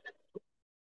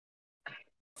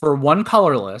for 1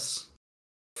 colorless,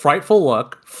 frightful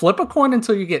look, flip a coin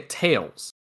until you get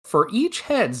tails. For each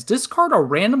heads, discard a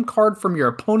random card from your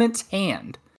opponent's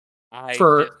hand.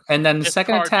 And then the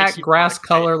second attack, grass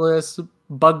colorless,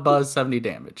 bug buzz, 70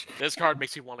 damage. This card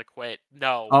makes you want to quit.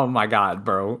 No. Oh my god,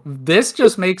 bro. This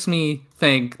just makes me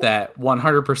think that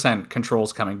 100%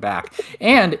 Control's coming back.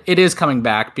 And it is coming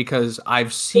back because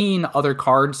I've seen other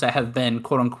cards that have been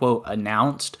quote unquote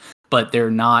announced, but they're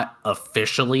not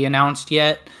officially announced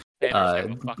yet.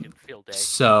 Fucking field day.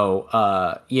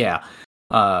 So, yeah.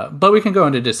 But we can go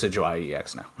into Decidueye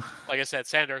EX now. Like I said,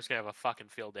 Sander's gonna have a fucking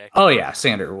field day. Oh yeah,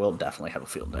 Sander will definitely have a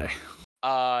field day.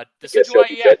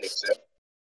 Decidueye EX.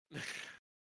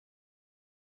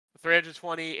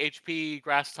 320 HP,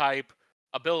 grass type,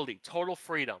 ability, total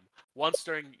freedom. Once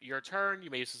during your turn, you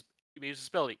may use this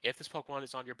ability. If this Pokemon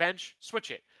is on your bench,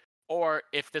 switch it. Or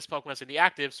if this Pokemon is in the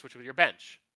active, switch it with your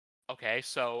bench. Okay,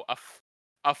 so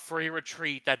a free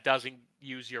retreat that doesn't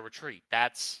use your retreat.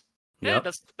 That's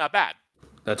not bad.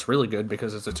 That's really good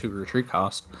because it's a 2 retreat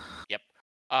cost. Yep.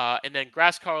 And then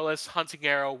Grass Colorless, Hunting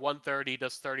Arrow, 130,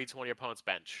 does 30 to one of your opponent's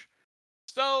bench.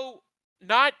 So,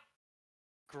 not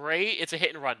great. It's a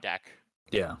hit and run deck.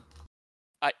 Yeah.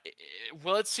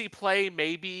 Will it see play?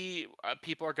 Maybe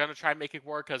people are going to try and make it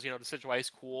work because, the Sigil is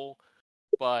cool.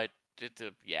 But,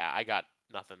 yeah, I got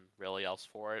nothing really else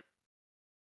for it.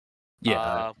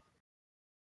 Yeah.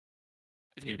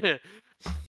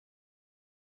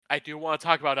 I do want to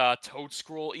talk about Toad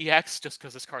Scroll EX just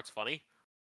because this card's funny.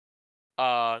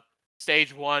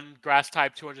 Stage 1, Grass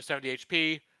type, 270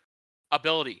 HP.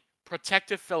 Ability,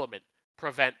 Protective Filament.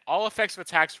 Prevent all effects of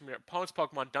attacks from your opponent's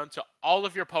Pokemon done to all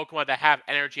of your Pokemon that have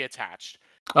energy attached.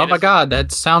 Oh my god,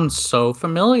 that sounds so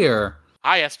familiar.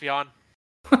 Hi, Espeon.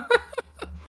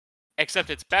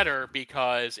 Except it's better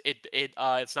because it's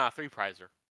not a 3-prizer.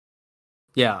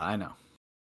 Yeah, I know.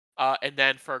 And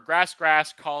then for Grass,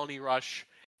 Colony Rush,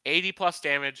 80 plus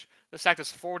damage. This deck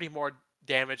does 40 more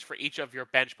damage for each of your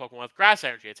bench Pokemon with Grass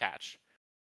energy attached.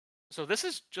 So this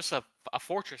is just a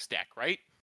Fortress deck, right?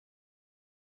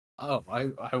 Oh,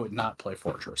 I would not play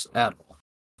Fortress at all.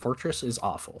 Fortress is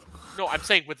awful. No, I'm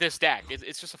saying with this deck,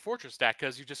 it's just a Fortress deck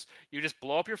because you just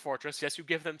blow up your Fortress. Yes, you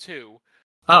give them 2.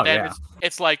 Oh then yeah.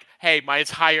 It's like, hey, my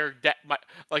entire deck,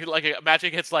 like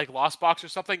imagine it's like Lost Box or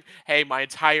something. Hey, my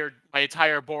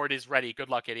entire board is ready. Good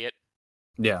luck, idiot.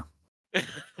 Yeah.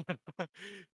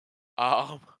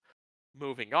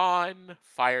 Moving on.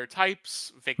 Fire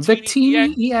types.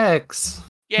 Victini EX.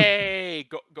 Yay!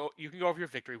 Go! You can go over your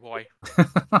victory, boy.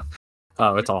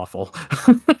 Oh, it's awful.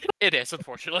 It is,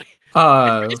 unfortunately.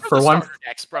 It's for the starter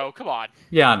decks, bro. Come on.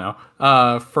 Yeah, I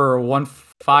know. For 1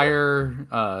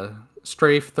 fire,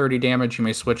 strafe, 30 damage, you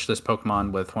may switch this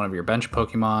Pokemon with one of your bench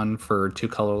Pokemon for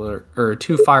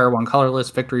 2 fire, 1 colorless,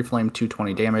 Victory Flame,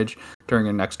 220 damage. During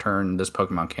your next turn, this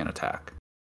Pokemon can't attack.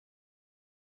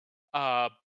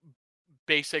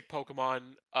 Basic Pokemon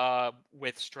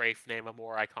with strafe, name a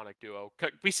more iconic duo.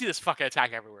 We see this fucking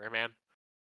attack everywhere, man.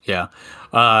 Yeah.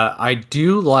 I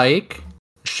do like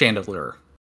Chandelier.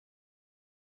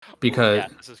 Because yeah,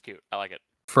 this is cute. I like it.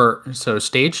 So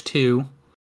stage 2,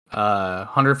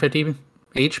 150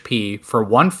 HP for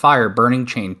 1 fire burning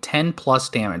chain, 10 plus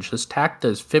damage. This attack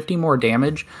does 50 more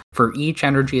damage for each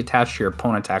energy attached to your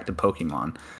opponent's active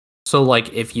Pokemon. So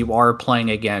like if you are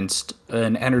playing against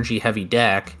an energy heavy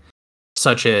deck,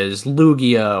 such as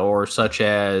Lugia or such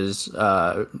as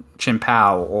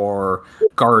Chimpao or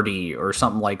Guardy or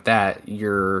something like that,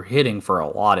 you're hitting for a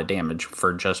lot of damage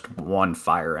for just 1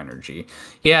 fire energy.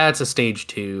 Yeah, it's a stage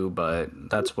 2, but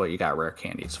that's what you got rare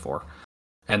candies for.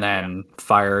 And then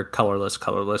fire,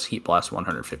 colorless, heat blast,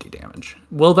 150 damage.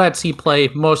 Will that see play?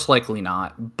 Most likely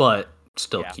not, but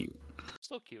still cute.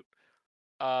 Still cute.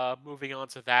 Moving on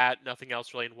to that, nothing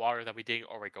else really in water that we didn't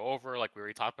already go over. Like we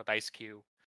already talked about Ice Cube.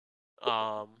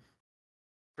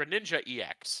 Greninja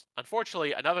EX.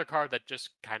 Unfortunately, another card that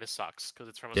just kind of sucks because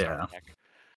it's from a starter deck.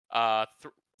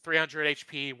 300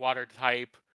 HP, water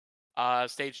type.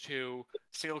 Stage 2,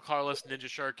 single colorless Ninja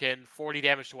Shuriken, 40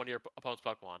 damage to one of your opponent's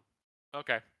Pokemon.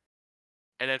 Okay.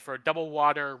 And then for double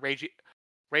water,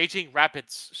 Raging Rapid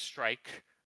Strike.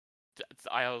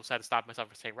 I always had to stop myself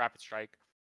from saying Rapid Strike.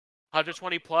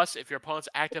 120 plus if your opponent's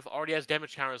active already has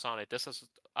damage counters on it. This is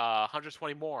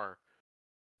 120 more.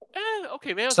 Okay,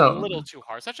 maybe that's a little too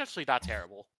harsh. That's actually not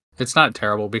terrible. It's not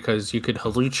terrible because you could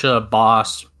Hawlucha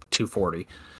Boss 240.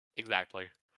 Exactly.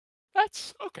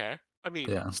 That's okay. I mean,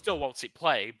 still won't see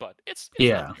play, but it's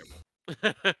not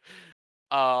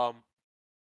terrible.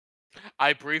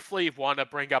 I briefly want to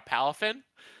bring up Palafin,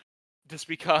 just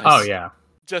because. Oh yeah.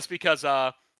 Just because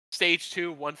stage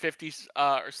 2 150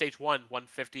 or stage 1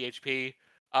 150 HP.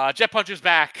 Jet Punch is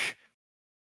back.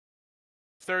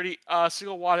 30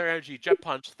 single water energy, Jet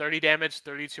Punch, 30 damage,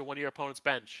 30 to one of your opponent's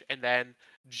bench, and then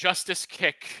Justice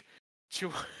Kick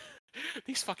to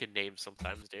these fucking names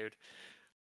sometimes, dude.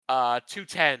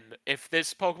 210. If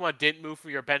this Pokemon didn't move from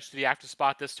your bench to the active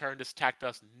spot this turn, this attack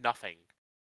does nothing.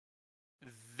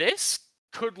 This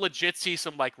could legit see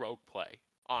some like rogue play,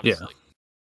 honestly.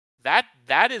 Yeah.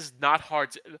 That is not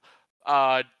hard.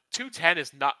 210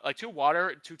 is not like 2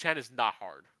 water. 210 is not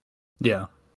hard. Yeah.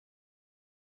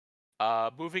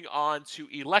 Moving on to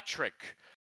Electric,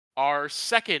 our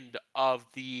second of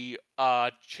the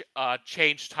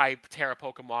change type Terra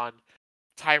Pokemon,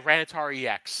 Tyranitar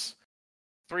EX.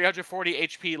 340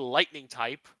 HP Lightning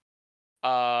type.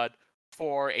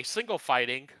 For a single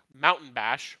fighting, Mountain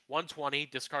Bash, 120,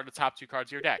 discard the top 2 cards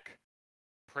of your deck.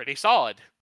 Pretty solid,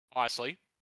 honestly.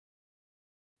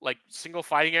 Like single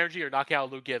fighting energy or knocking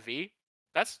out Lugia V.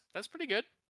 That's pretty good.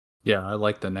 Yeah, I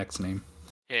like the next name.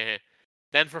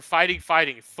 Then for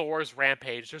fighting, Thor's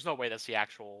Rampage. There's no way that's the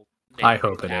actual name. I of the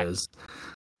hope it attack. is.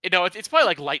 It's probably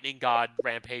like Lightning God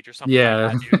Rampage or something Yeah.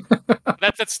 like that, dude.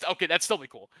 That's okay. That'd still be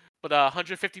cool. But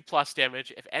 150 plus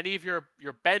damage. If any of your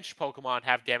bench Pokemon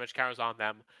have damage counters on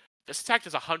them, this attack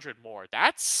does 100 more.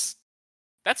 That's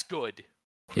good.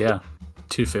 Yeah.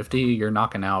 250. You're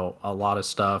knocking out a lot of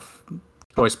stuff.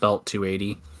 Choice Belt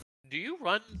 280. Do you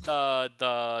run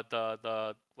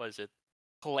the what is it?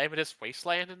 Calamitous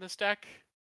Wasteland in this deck?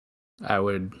 I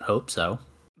would hope so.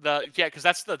 Because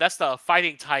that's the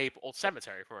fighting type Old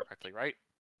Cemetery, if I remember correctly, right?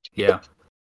 Yeah.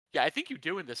 Yeah, I think you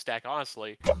do in this deck,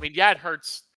 honestly. I mean, yeah, it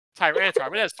hurts Tyranitar,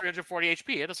 but it has 340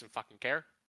 HP. It doesn't fucking care.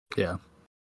 Yeah.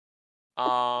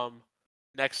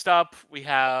 Next up we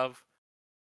have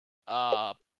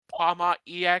Pawmot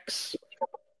EX.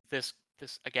 This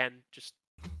again just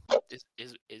is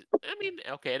I mean,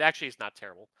 okay, it actually is not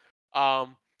terrible.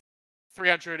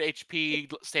 300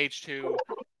 HP, stage 2,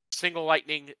 single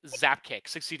lightning, zap kick,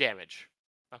 60 damage.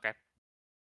 Okay.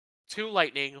 2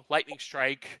 lightning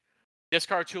strike,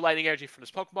 discard 2 lightning energy from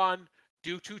this Pokemon,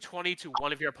 do 220 to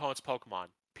one of your opponent's Pokemon.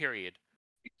 Period.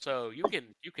 So you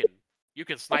can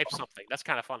snipe something. That's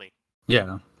kind of funny.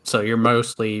 Yeah. So you're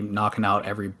mostly knocking out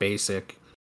every basic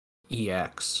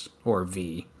EX or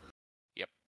V. Yep.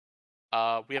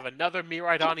 We have another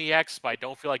Miraidon EX, but I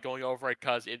don't feel like going over it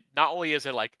because it not only is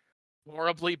it like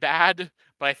horribly bad,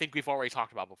 but I think we've already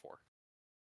talked about before.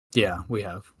 Yeah, we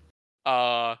have.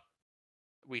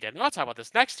 We did not talk about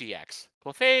this next EX,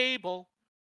 Clefable.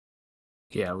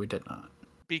 Yeah, we did not.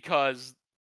 Because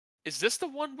is this the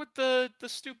one with the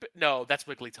stupid? No, that's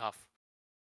Wigglytuff.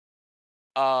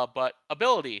 But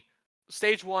ability,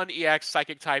 stage 1 EX,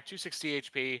 Psychic type, 260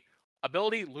 HP.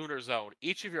 Ability, Lunar Zone.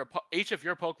 Each of your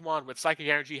Pokemon with Psychic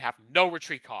Energy have no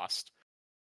retreat cost.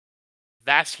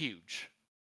 That's huge.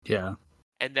 Yeah.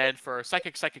 And then for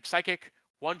Psychic,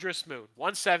 Wondrous Moon,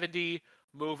 170.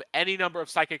 Move any number of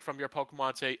Psychic from your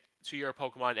Pokemon to your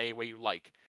Pokemon any way you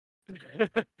like.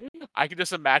 I can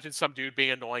just imagine some dude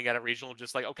being annoying at a regional,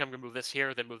 just like, okay, I'm gonna move this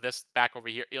here, then move this back over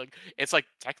here. It's like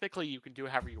technically you can do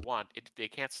however you want. They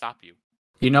can't stop you.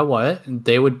 You know what?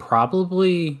 They would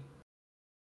probably.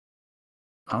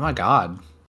 Oh my god.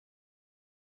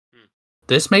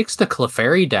 This makes the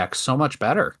Clefairy deck so much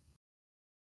better.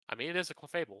 I mean, it is a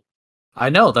Clefable. I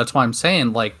know, that's why I'm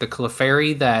saying, like, the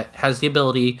Clefairy that has the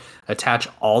ability attach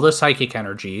all the psychic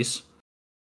energies,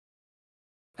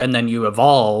 and then you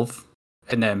evolve,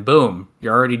 and then boom,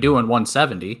 you're already doing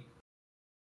 170.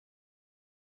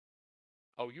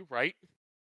 Oh, you right.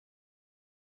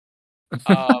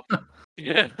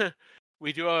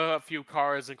 We do have a few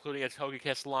cards, including a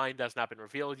Togekiss line that's not been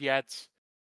revealed yet.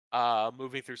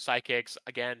 Moving through Psychics,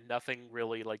 again, nothing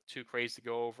really like too crazy to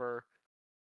go over.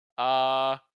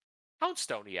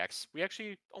 Houndstone EX. We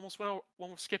actually almost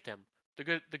skipped him.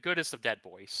 The goodest of dead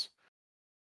boys.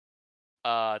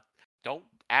 Don't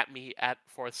at me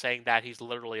for saying that he's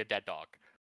literally a dead dog.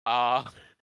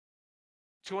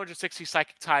 260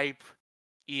 Psychic type,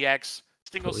 EX,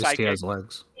 single At least Psychic. he has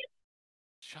legs.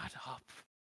 Shut up.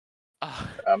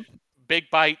 Big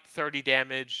Bite, 30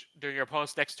 damage. During your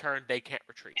opponent's next turn, they can't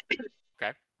retreat.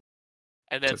 Okay.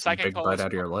 And then Took a Psychic big bite out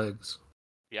of your legs.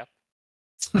 Yep.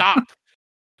 Stop.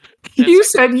 You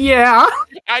said yeah.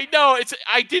 I know.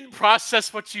 I didn't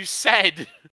process what you said.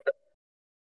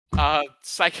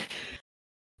 Psychic.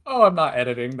 Oh, I'm not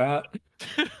editing that.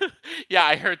 Yeah,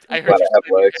 I heard you Gotta have slamming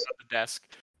your legs. hand on the desk.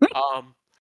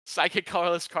 Psychic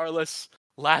Carlos,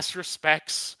 Last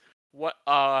Respects. What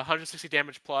 160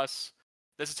 damage plus.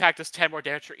 This attack does 10 more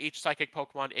damage for each Psychic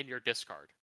Pokemon in your discard.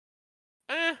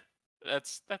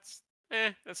 That's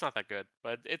not that good,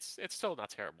 but it's still not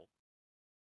terrible.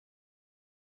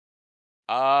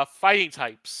 Fighting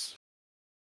types.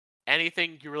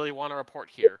 Anything you really want to report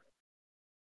here?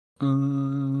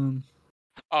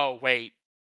 Oh wait,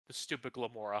 the stupid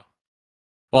Glamora.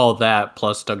 Well, that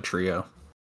plus Doug Trio.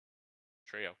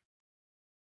 Trio.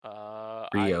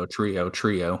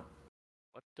 Trio.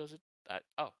 What does it?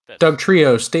 This. Doug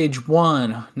Trio, stage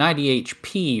 1, 90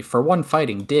 HP for 1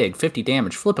 fighting, dig, 50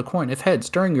 damage, flip a coin if heads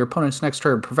during your opponent's next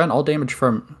turn, prevent all damage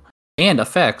from and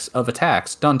effects of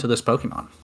attacks done to this Pokemon.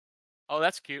 Oh,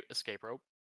 that's cute. Escape rope.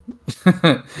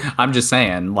 I'm just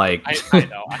saying, like, I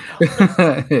know.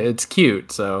 it's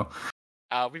cute, so.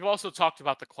 We've also talked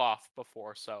about the cloth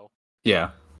before, so.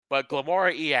 Yeah. But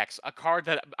Glamora EX, a card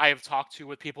that I have talked to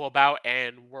with people about,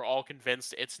 and we're all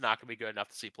convinced it's not going to be good enough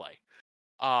to see play.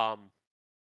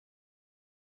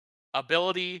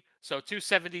 Ability, so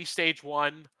 270 stage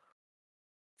 1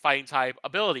 fighting type.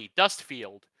 Ability, Dust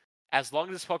Field. As long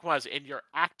as this Pokemon is in your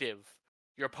active,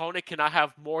 your opponent cannot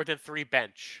have more than 3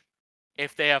 bench.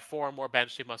 If they have 4 or more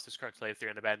bench, they must discard until they have 3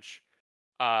 on the bench.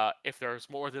 If there's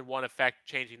more than one effect,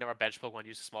 changing number of bench Pokemon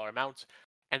use a smaller amount.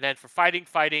 And then for fighting,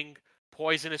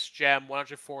 Poisonous Gem,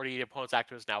 140, the opponent's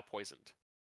active is now poisoned.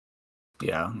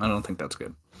 Yeah, I don't think that's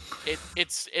good.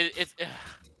 It's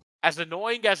as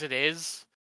annoying as it is,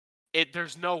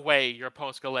 there's no way your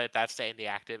opponent's gonna let that stay in the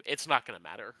active. It's not gonna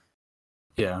matter.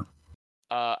 Yeah.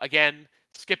 Again,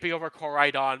 skipping over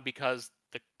Koraidon because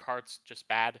the card's just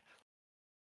bad.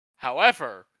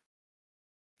 However,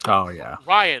 Oh yeah.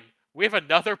 Ryan, we have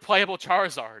another playable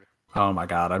Charizard. Oh my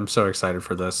god, I'm so excited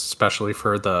for this, especially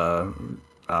for the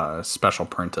special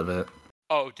print of it.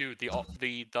 Oh, dude, the alt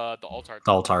art.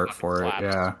 Alt art for slaps.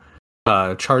 it, yeah.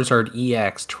 Charizard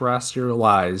EX,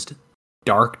 terrestrialized,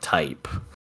 dark type,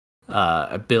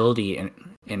 ability,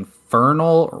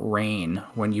 Infernal Rain.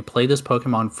 When you play this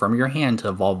Pokemon from your hand to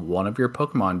evolve one of your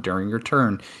Pokemon during your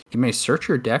turn, you may search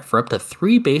your deck for up to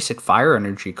 3 basic fire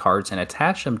energy cards and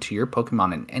attach them to your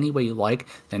Pokemon in any way you like,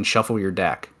 then shuffle your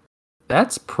deck.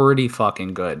 That's pretty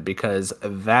fucking good, because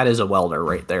that is a welder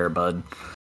right there, bud.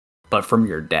 But from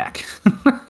your deck.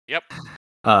 Yep.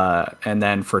 And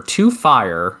then for 2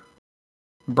 fire,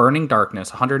 Burning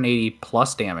Darkness, 180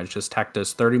 plus damage. This attack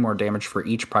does 30 more damage for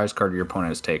each prize card your opponent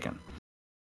has taken.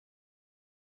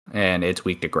 And it's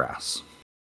weak to grass.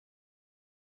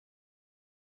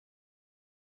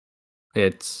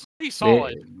 It's pretty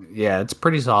solid. It's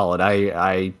pretty solid.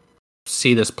 I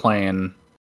see this playing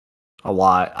a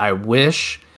lot. I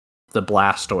wish the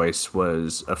Blastoise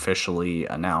was officially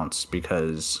announced,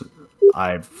 because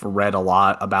I've read a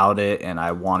lot about it and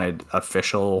I wanted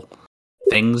official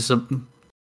things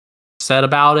said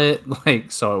about it,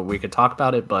 like, so we could talk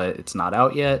about it, but it's not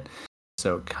out yet,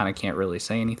 so kind of can't really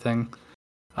say anything.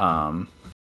 But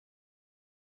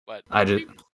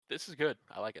this is good.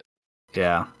 I like it.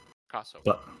 Yeah.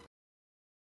 Crossover.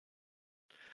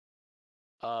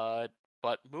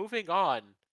 But moving on.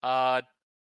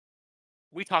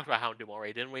 We talked about Houndoom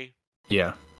already, didn't we?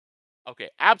 Yeah. Okay,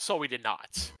 Absol we did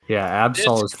not. Yeah,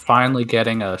 Absol is finally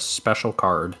getting a special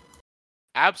card.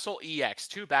 Absol EX.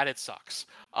 Too bad it sucks.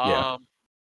 Yeah.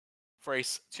 For a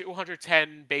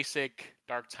 210 basic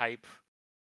dark type,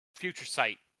 Future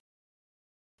Sight.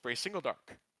 For a single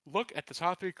dark. Look at the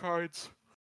top 3 cards.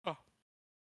 Oh.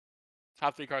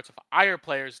 Top 3 cards of either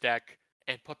player's deck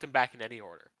and put them back in any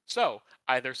order. So,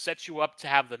 either set you up to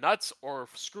have the nuts or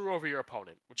screw over your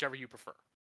opponent, whichever you prefer.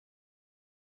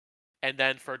 And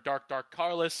then for Dark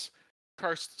Carless,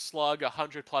 Cursed Slug,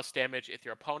 100 plus damage if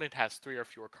your opponent has 3 or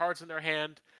fewer cards in their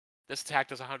hand. This attack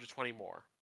does 120 more.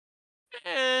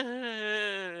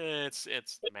 It's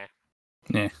meh.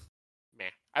 Yeah. Meh.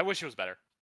 I wish it was better.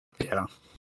 Yeah.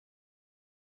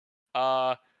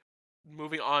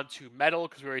 Moving on to Metal,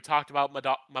 because we already talked about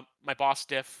my boss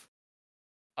stiff.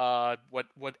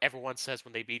 What everyone says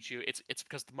when they beat you, it's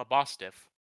because my boss stiff.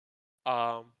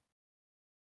 Thizzor.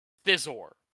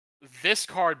 This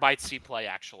card might see play,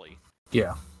 actually.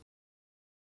 Yeah.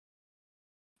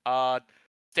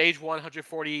 Stage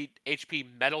 140 HP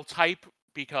metal type,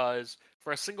 because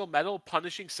for a single metal,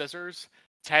 Punishing Scissors,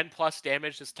 10 plus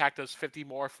damage. This attack does 50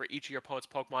 more for each of your opponent's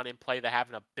Pokemon in play that have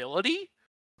an ability?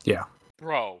 Yeah.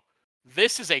 Bro,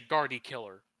 this is a Guardy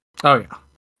killer. Oh, yeah.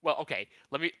 Well, okay,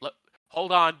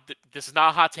 hold on. This is not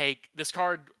a hot take. This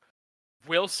card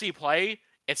will see play.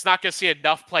 It's not going to see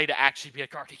enough play to actually be a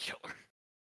Guardy killer.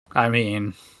 I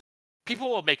mean, people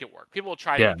will make it work. People will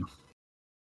try to.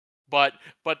 But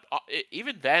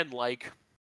even then, like,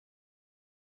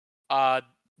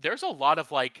 there's a lot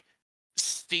of like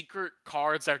secret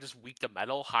cards that are just weak to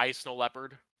metal. High Snow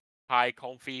Leopard, high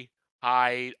Comfy,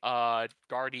 high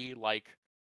Guardy, like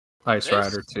Ice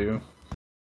Rider 2.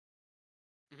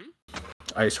 Mm-hmm.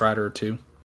 Ice Rider 2.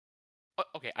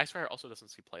 Okay, Ice Rider also doesn't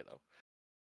see play though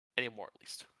anymore, at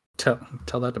least.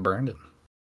 Tell that to Brandon.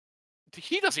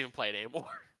 He doesn't even play it anymore.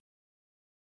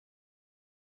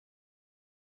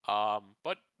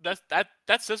 But that's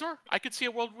Scizor. I could see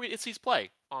a world where it sees play,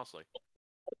 honestly.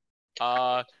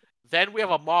 Then we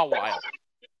have a Mawile,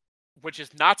 which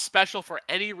is not special for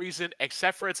any reason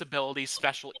except for its ability,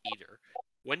 Special Eater.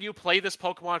 When you play this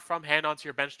Pokemon from hand onto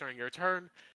your bench during your turn,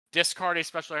 discard a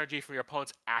special energy from your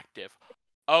opponent's active.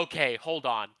 Okay, hold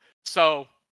on. So,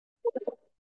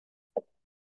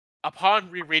 upon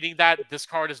rereading that, this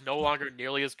card is no longer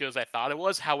nearly as good as I thought it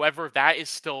was. However, that is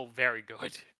still very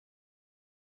good.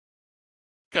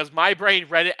 Because my brain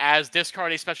read it as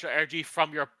discard a special energy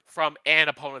from an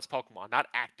opponent's Pokemon, not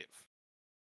active.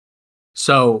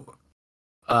 So,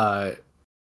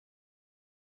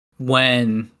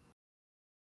 when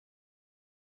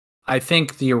I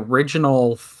think the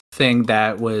original thing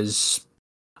that was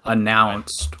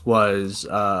announced was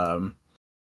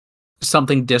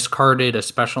something discarded a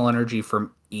special energy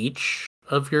from each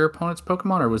of your opponent's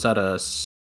Pokemon, or was that a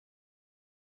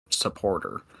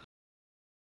supporter?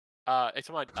 It's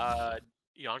on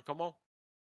Yonkomo.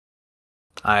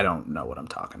 I don't know what I'm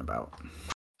talking about.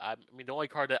 I mean, the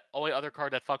only other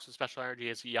card that fucks with special energy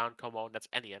is Yonkomo, and that's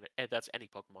any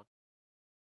Pokemon.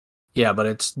 Yeah, but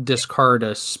it's discard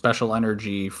a special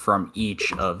energy from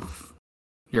each of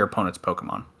your opponent's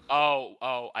Pokemon.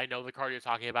 Oh, I know the card you're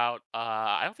talking about.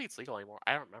 I don't think it's legal anymore.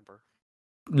 I don't remember.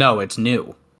 No, it's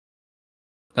new.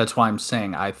 That's why I'm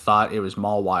saying I thought it was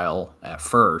Mawile at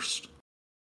first.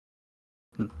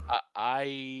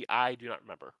 I do not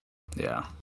remember. Yeah,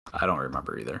 I don't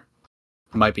remember either.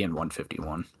 It might be in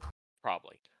 151.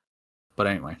 Probably. But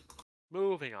anyway.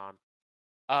 Moving on.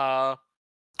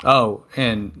 Oh,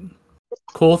 and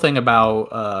cool thing about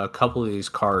a couple of these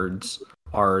cards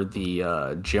are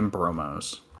the gym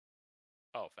promos.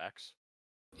 Oh, facts.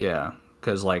 Yeah,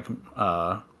 because like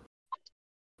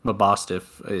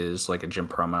Mabostiff is like a gym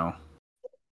promo.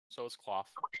 So is Cloth.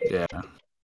 Yeah.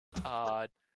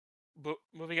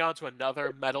 Moving on to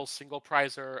another metal single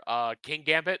prizer, King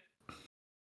Gambit,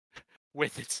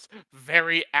 with its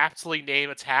very aptly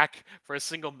named attack for a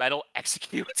single metal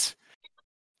execute.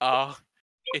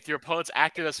 If your opponent's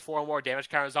active has 4 or more damage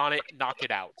counters on it, knock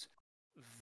it out.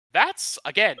 That's,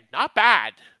 again, not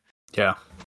bad. Yeah.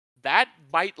 That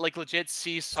might legit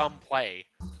see some play,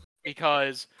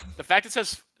 because the fact it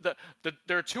says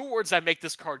there are 2 words that make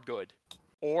this card good,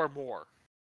 or more.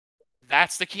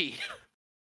 That's the key.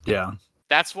 Yeah.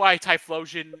 That's why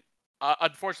Typhlosion,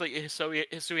 unfortunately,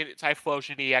 Hisuian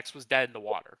Typhlosion EX was dead in the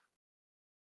water.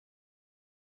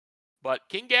 But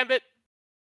King Gambit,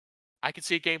 I can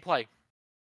see a gameplay.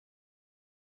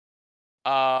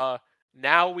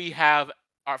 Now we have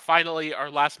finally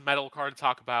our last metal card to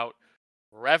talk about,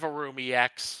 Reverum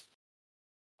EX,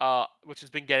 which has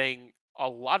been getting a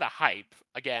lot of hype.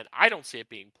 Again, I don't see it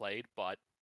being played, but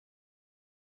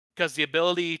because the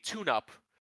ability tune-up,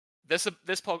 this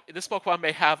Pokemon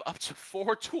may have up to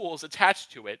 4 tools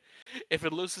attached to it. If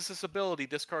it loses this ability,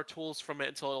 discard tools from it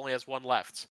until it only has 1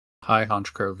 left. Hi,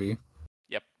 Honchkrow V.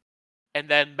 Yep. And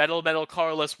then Metal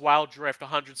Colorless Wild Drift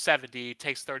 170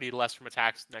 takes 30 less from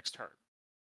attacks next turn.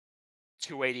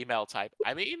 280 Metal type.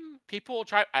 I mean, people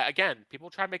try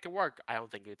to make it work. I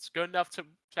don't think it's good enough to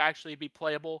actually be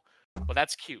playable, but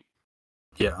that's cute.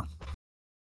 Yeah.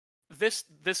 This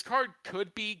card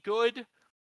could be good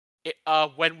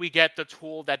when we get the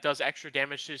tool that does extra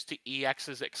damages to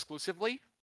EXs exclusively.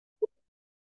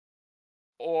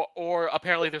 Or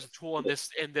apparently there's a tool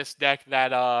in this deck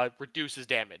that reduces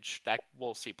damage that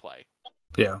we'll see play.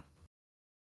 Yeah.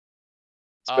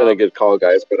 It's been a good call,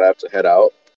 guys, but I have to head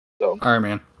out. So. All right,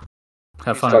 man.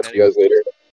 Have fun. Talk to you guys later.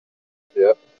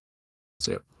 Yeah.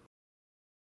 See ya.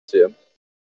 See ya.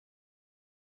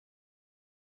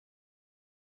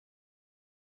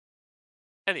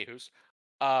 Anywho's,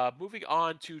 moving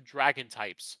on to dragon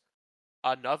types.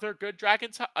 Another good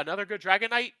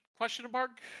Dragonite? Question mark.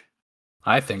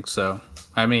 I think so.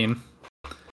 I mean,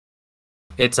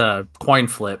 it's a coin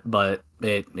flip, but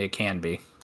it can be.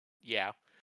 Yeah.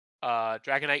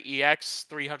 Dragonite EX,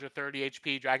 330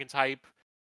 HP, Dragon type.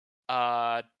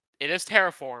 It is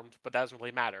terraformed, but that doesn't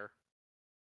really matter.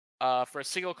 For a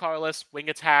single colorless, wing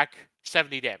attack,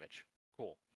 70 damage.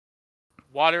 Cool.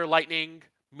 Water, lightning,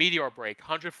 meteor break,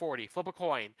 140. Flip a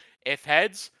coin. If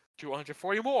heads,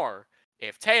 240 more.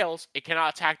 If tails, it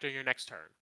cannot attack during your next turn.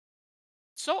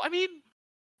 So, I mean,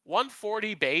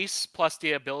 140 base plus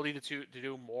the ability to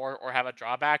do more or have a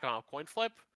drawback on a coin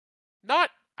flip, not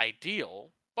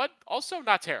ideal, but also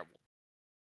not terrible.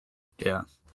 Yeah.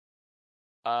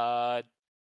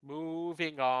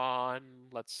 Moving on,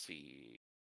 let's see.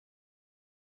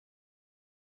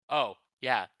 Oh,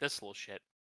 yeah, this little shit.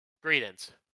 Greedent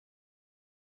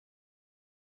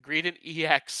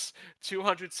EX,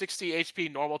 260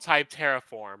 HP, normal type,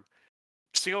 terraform.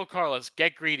 Single colorless,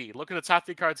 get greedy. Look at the top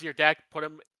 3 cards of your deck, you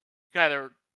can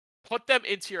either put them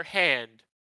into your hand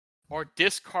or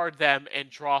discard them and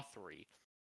draw 3.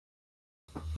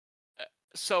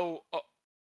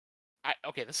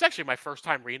 Okay, this is actually my first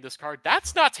time reading this card.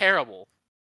 That's not terrible.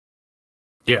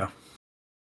 Yeah.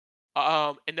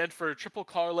 And then for triple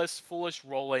colorless, foolish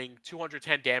rolling,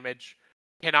 210 damage,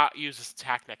 cannot use this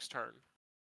attack next turn.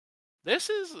 This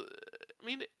is, I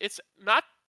mean, it's not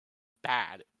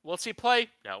bad. Will it see play?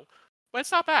 No, but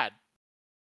it's not bad.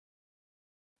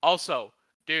 Also,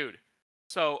 dude,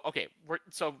 so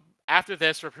after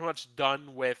this, we're pretty much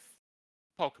done with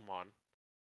Pokemon.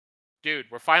 Dude,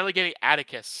 we're finally getting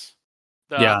Atticus.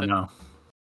 No.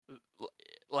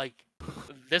 Like,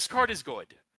 this card is good.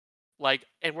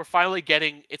 and we're finally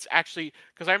getting. It's actually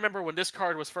because I remember when this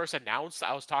card was first announced,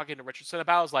 I was talking to Richardson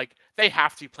about. I was like, they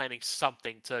have to be planning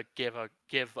something to give us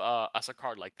a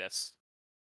card like this.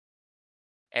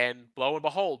 And lo and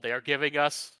behold, they are giving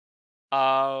us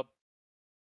a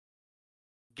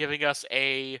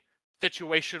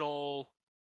situational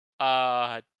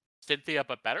Cynthia,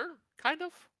 but better, kind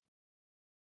of.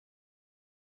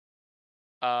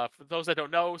 For those that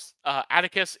don't know,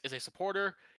 Atticus is a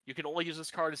supporter. You can only use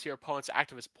this card if your opponent's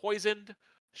active is poisoned.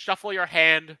 Shuffle your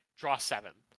hand, draw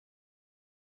 7.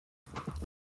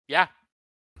 Yeah,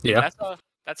 Yeah.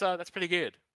 that's pretty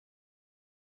good.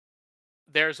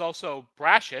 There's also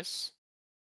Brashes,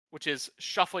 which is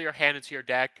shuffle your hand into your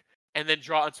deck and then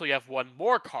draw until you have one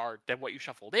more card than what you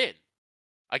shuffled in.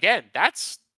 Again,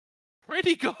 that's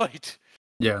pretty good.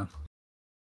 Yeah.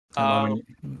 When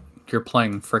you're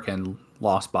playing frickin'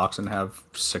 Lost Box and have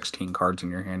 16 cards in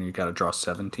your hand, you gotta draw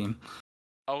 17.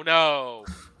 Oh no.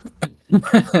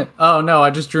 Oh no, I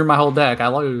just drew my whole deck. I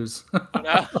lose.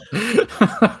 Oh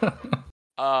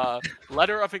no.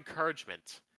 Letter of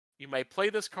Encouragement. You may play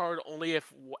this card only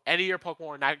if any of your Pokemon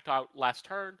were knocked out last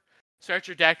turn. Search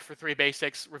your deck for 3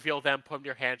 basics, reveal them, put them in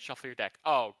your hand, shuffle your deck.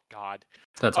 Oh god.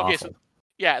 That's okay, awful.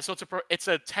 So it's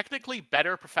a technically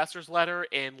better Professor's Letter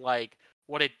in like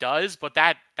what it does, but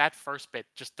that first bit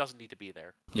just doesn't need to be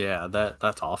there. Yeah,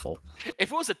 that's awful.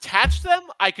 If it was attached to them,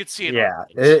 I could see it. Yeah,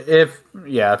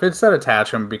 if it said attach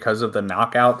them because of the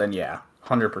knockout, then yeah,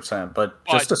 100%. But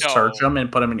just to search them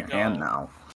and put them in your hand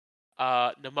now.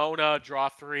 Nimona, draw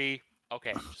 3.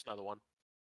 Okay, just another one.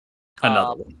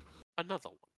 Another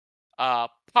one.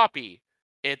 Poppy.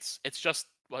 It's just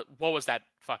what was that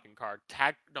fucking card?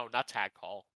 Not tag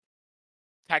call.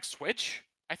 Tag switch,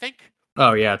 I think.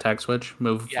 Oh yeah, tag switch.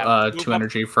 Move 2 move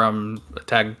energy from a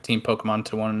tag team Pokemon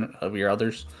to one of your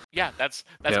others. Yeah, that's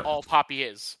all Poppy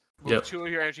is. Move 2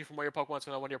 of your energy from one of your Pokemon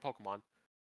to one of your Pokemon.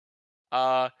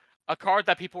 A card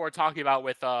that people were talking about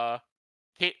with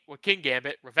King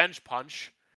Gambit, Revenge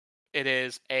Punch. It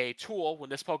is a tool. When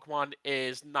this Pokemon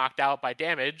is knocked out by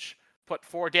damage, put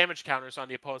 4 damage counters on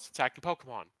the opponent's attacking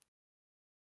Pokemon.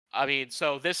 I mean,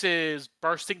 so this is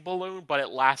Bursting Balloon, but it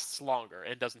lasts longer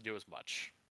and doesn't do as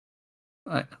much.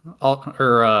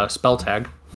 Spell tag.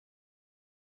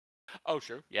 Oh,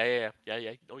 sure. Yeah.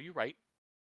 No, you're right.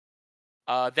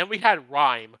 Then we had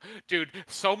Rhyme. Dude,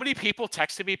 so many people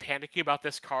texted me panicking about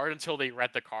this card until they read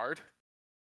the card.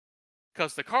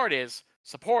 Because the card is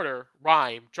Supporter,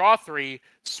 Rhyme, draw 3,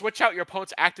 switch out your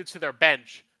opponent's active to their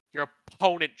bench. Your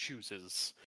opponent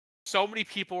chooses. So many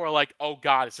people were like, oh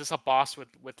god, is this a boss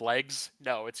with legs?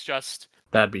 No, it's just...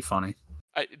 That'd be funny.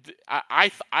 When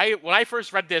I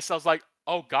first read this, I was like,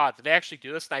 oh god, did they actually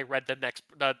do this? And I read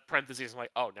the parentheses, I'm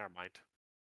like, oh, never mind.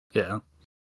 Yeah.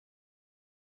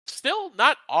 Still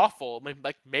not awful.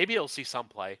 Maybe you'll see some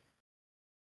play.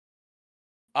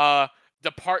 Town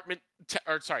department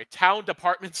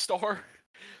store.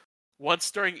 Once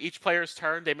during each player's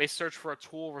turn, they may search for a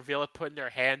tool, reveal it, put in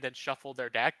their hand, and shuffle their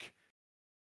deck.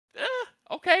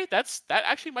 Okay, that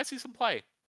actually might see some play.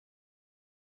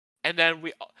 And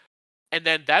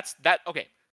then that's that. Okay,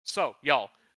 so y'all,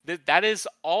 that is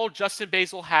all Justin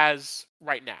Basil has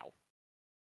right now.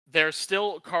 There's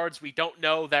still cards we don't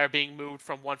know that are being moved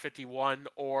from 151,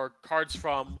 or cards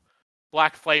from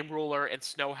Black Flame Ruler and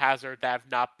Snow Hazard that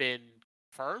have not been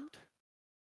confirmed,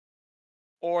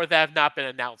 or that have not been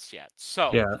announced yet.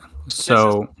 So yeah,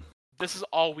 this is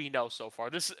all we know so far.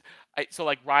 So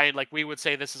like Ryan, like we would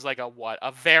say this is like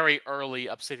a very early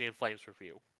Obsidian Flames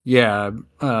review. Yeah,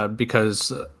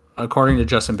 because according to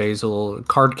Justin Basil,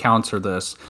 card counts are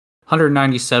this: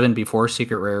 197 before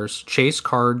secret rares. Chase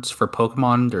cards for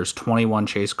Pokemon, there's 21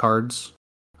 chase cards.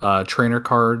 Trainer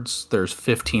cards, there's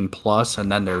 15 plus,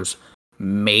 and then there's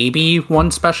maybe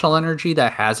one special energy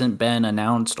that hasn't been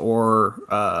announced or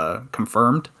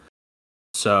confirmed.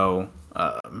 So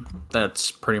that's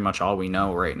pretty much all we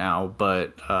know right now.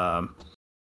 But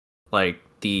like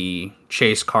the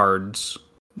chase cards,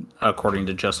 according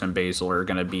to Justin Basil, are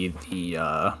going to be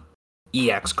the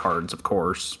EX cards, of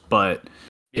course, but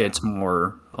it's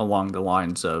more along the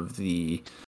lines of the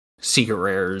secret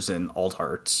rares and alt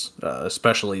arts,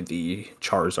 especially the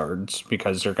Charizards,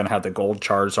 because they're going to have the gold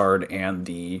Charizard and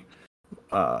the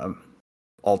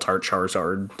alt art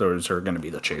Charizard. Those are going to be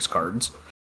the chase cards.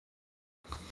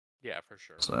 Yeah, for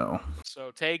sure.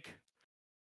 So take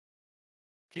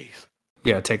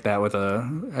that with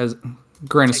a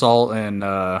grain of salt, and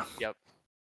yep.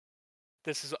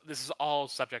 This is all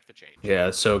subject to change. Yeah,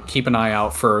 so keep an eye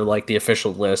out for like the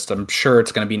official list. I'm sure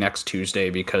it's going to be next Tuesday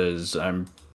because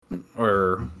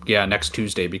next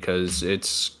Tuesday because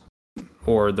it's,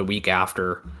 or the week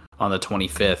after, on the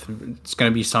 25th. It's going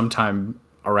to be sometime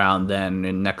around then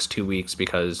in next 2 weeks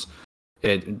because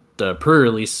the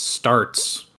pre-release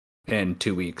starts in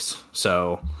 2 weeks.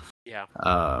 So Yeah.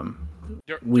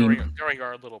 we during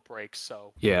our little breaks.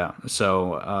 So yeah.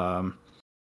 So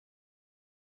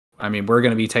I mean, we're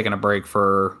going to be taking a break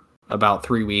for about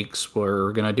 3 weeks.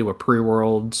 We're going to do a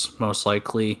pre-Worlds most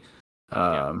likely,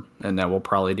 and then we'll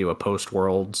probably do a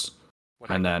post-Worlds,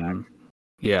 and then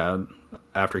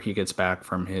after he gets back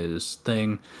from his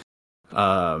thing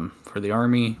for the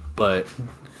army. But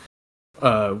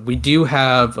we do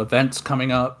have events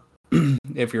coming up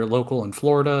if you're local in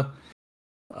Florida.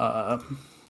 I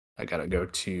gotta go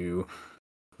to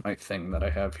my thing that I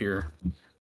have here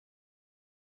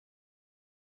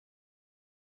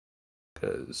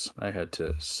because I had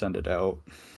to send it out.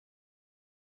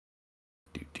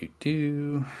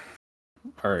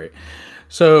 All right.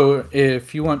 So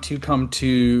if you want to come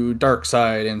to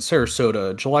Darkside in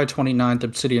Sarasota, July 29th,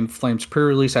 Obsidian Flames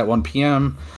pre-release at 1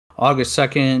 p.m. August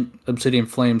 2nd, Obsidian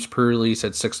Flames pre-release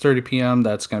at 6:30 p.m.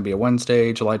 That's going to be a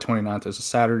Wednesday. July 29th is a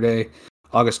Saturday.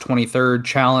 August 23rd,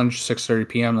 Challenge, 6:30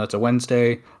 p.m. That's a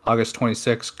Wednesday. August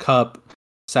 26th, Cup,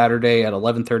 Saturday at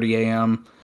 11:30 a.m.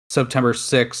 September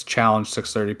 6th, Challenge,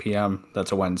 6:30 p.m.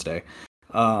 That's a Wednesday.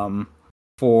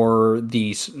 For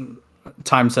these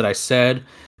times that I said,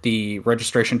 the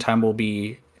registration time will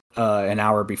be an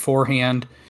hour beforehand,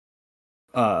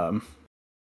 to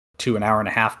an hour and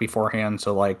a half beforehand.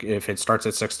 So, like, if it starts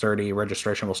at 6:30,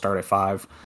 registration will start at 5.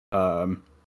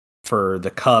 For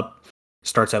the Cup,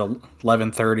 starts at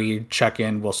 11:30.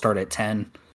 Check-in will start at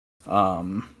 10.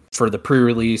 For the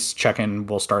pre-release, check-in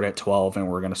will start at 12, and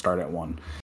we're going to start at 1.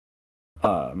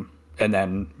 And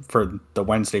then for the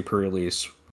Wednesday pre-release,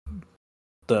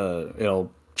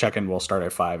 check-in will start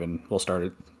at 5 and we'll start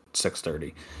at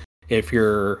 6:30. If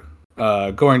you're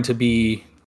going to be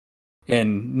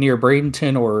in near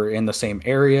Bradenton or in the same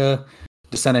area,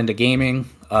 Descent into Gaming.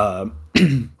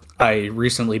 I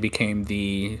recently became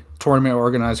the tournament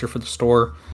organizer for the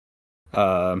store.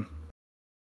 July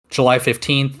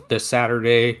 15th, this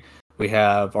Saturday, we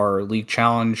have our League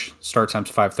Challenge. Start time's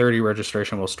 5:30.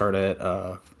 Registration will start at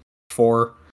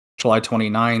 4. July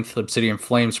 29th, Obsidian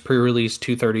Flames pre-release,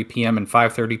 2:30 p.m. and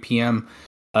 5:30 p.m.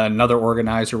 Another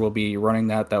organizer will be running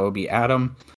that. That will be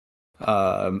Adam.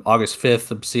 August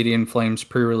 5th, Obsidian Flames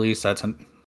pre-release. That's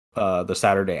the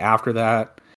Saturday after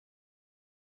that.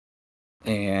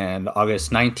 And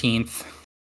August 19th,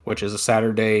 which is a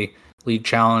Saturday, League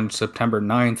Challenge. September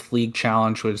 9th, League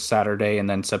Challenge was Saturday. And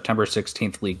then September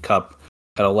 16th, League Cup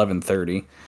at 11:30.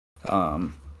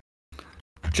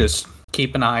 Just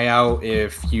keep an eye out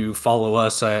if you follow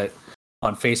us on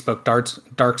Facebook,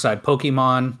 Darkside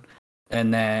Pokemon,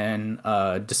 and then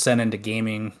Descent into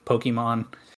Gaming Pokemon.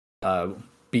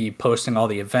 Be posting all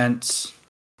the events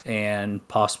and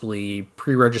possibly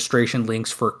pre-registration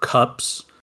links for cups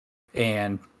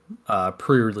and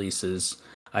pre-releases.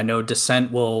 I know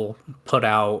Descent will put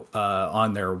out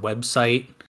on their website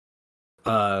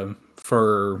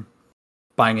for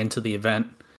buying into the event.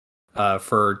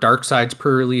 For Darkside's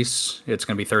pre-release, it's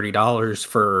going to be $30.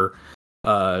 For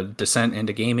Descent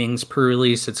into Gaming's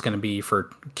pre-release, it's going to be for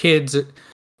kids,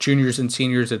 juniors and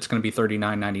seniors, it's going to be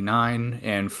 $39.99.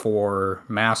 And for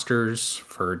Masters,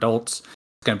 for adults,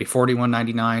 it's going to be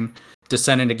 $41.99.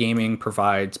 Descent into Gaming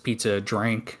provides pizza,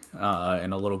 drink,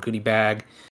 and a little goodie bag.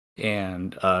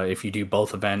 And if you do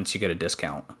both events, you get a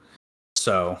discount.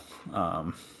 So,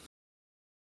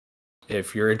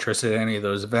 if you're interested in any of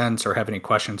those events or have any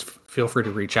questions, feel free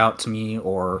to reach out to me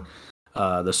or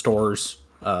the stores.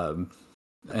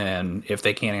 And if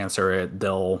they can't answer it,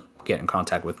 they'll get in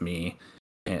contact with me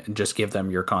and just give them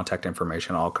your contact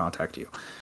information. I'll contact you.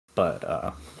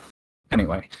 But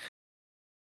anyway,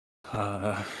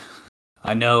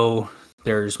 I know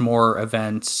there's more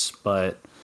events, but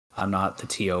I'm not the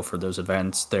TO for those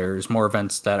events. There's more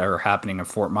events that are happening in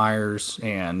Fort Myers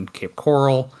and Cape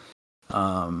Coral.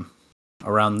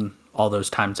 Around all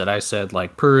those times that I said,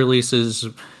 like pre-releases,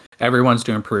 everyone's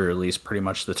doing pre-release pretty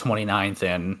much the 29th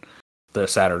and the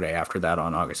Saturday after that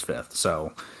on August 5th.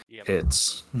 So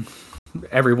it's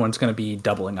everyone's going to be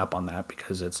doubling up on that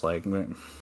because it's like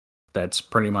that's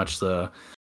pretty much the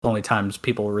only times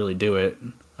people really do it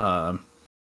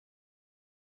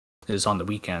is on the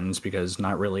weekends because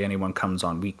not really anyone comes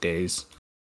on weekdays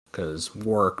because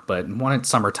work. But when it's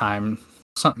summertime,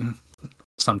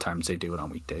 sometimes they do it on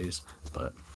weekdays,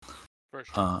 but for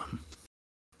sure.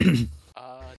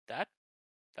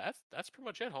 That's pretty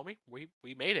much it, homie. We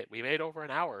made it. We made over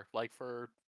an hour, like for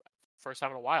first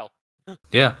time in a while.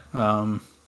 Yeah. I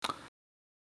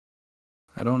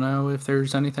don't know if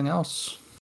there's anything else.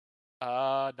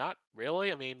 Not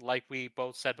really. I mean, like we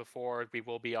both said before, we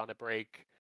will be on a break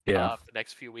Yeah. for the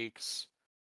next few weeks.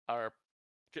 Or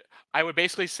I would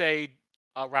basically say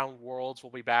around Worlds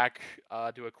we'll be back,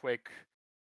 do a quick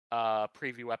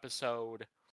preview episode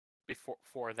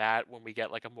before that when we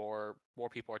get like a more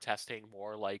people are testing,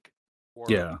 more like word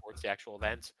Yeah. towards the actual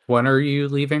event. When are you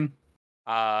leaving?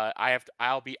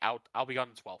 I'll be out. I'll be on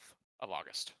the 12th of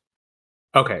August.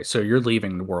 Okay, so you're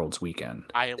leaving the World's weekend.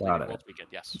 I am Got leaving it. Worlds weekend.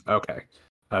 Yes. Okay.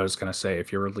 I was gonna say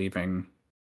if you were leaving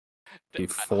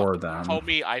before then.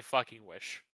 Homie, I fucking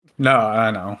wish. No,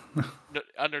 I know.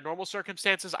 Under normal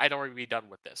circumstances, I'd already be done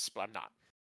with this, but I'm not.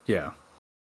 Yeah.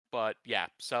 But yeah,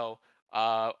 so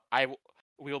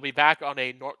we will be back on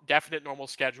a definite normal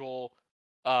schedule.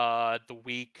 The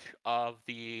week of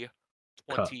the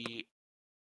Cup.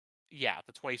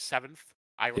 27th.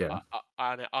 Yeah.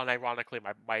 On ironically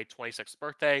my 26th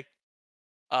birthday.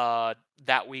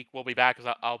 That week we'll be back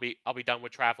because I'll be done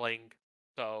with traveling.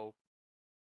 So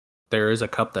There is a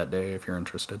cup that day if you're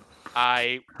interested.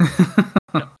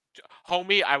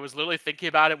 Homie, I was literally thinking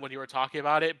about it when you were talking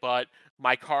about it, but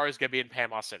my car is gonna be in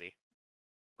Panama City.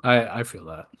 I feel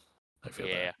that. I feel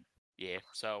that. Yeah.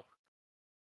 So,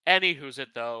 anywho's it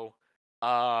though?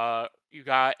 You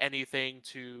got anything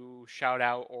to shout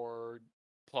out or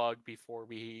plug before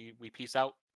we peace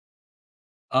out?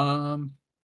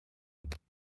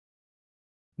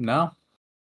 No.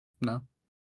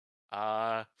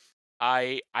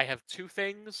 I have two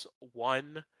things.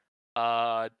 One,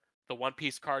 the One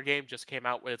Piece card game just came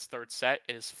out with its third set.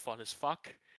 It is fun as fuck.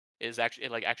 It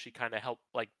actually kind of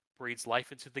breathes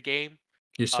life into the game.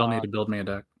 You still need to build me a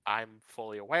deck. I'm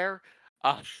fully aware.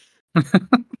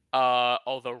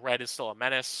 Although red is still a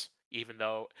menace,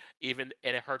 and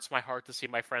it hurts my heart to see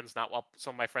some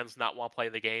of my friends not want to play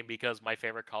the game because my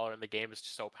favorite color in the game is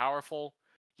so powerful.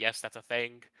 Yes, that's a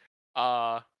thing.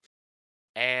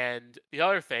 And the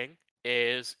other thing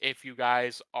is if you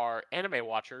guys are anime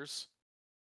watchers,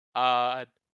 I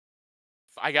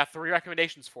got 3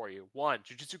 recommendations for you. 1,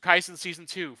 Jujutsu Kaisen Season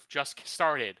 2 just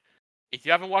started. If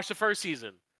you haven't watched the first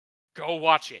season, go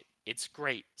watch it. It's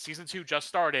great. Season 2 just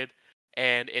started,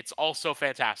 and it's also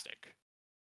fantastic.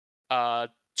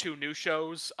 2 new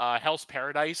shows, Hell's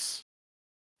Paradise.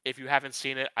 If you haven't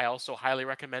seen it, I also highly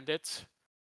recommend it.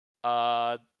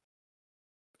 And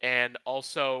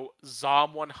also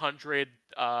Zom 100,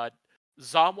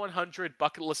 Zom 100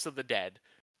 Bucket List of the Dead.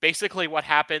 Basically, what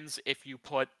happens if you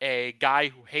put a guy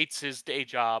who hates his day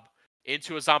job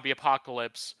into a zombie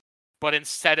apocalypse, but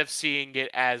instead of seeing it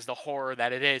as the horror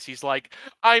that it is, he's like,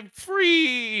 "I'm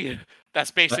free." That's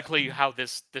basically how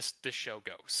this show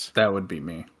goes. That would be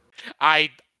me. I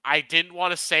didn't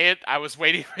want to say it. I was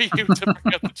waiting for you to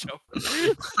bring up the joke.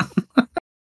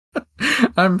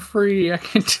 I'm free. I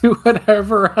can do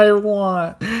whatever I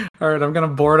want. All right, I'm gonna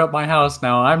board up my house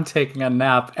now. I'm taking a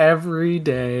nap every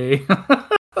day.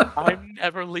 I'm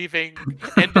never leaving,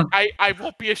 and I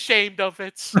won't be ashamed of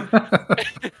it.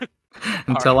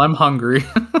 Until I'm hungry.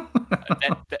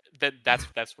 Then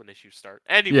that's when issues start.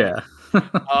 Anyway, yeah.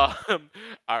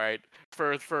 all right.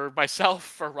 For myself,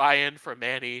 for Ryan, for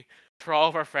Manny, for all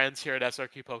of our friends here at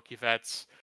SRQ PokeVets,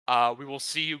 we will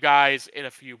see you guys in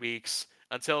a few weeks.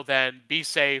 Until then, be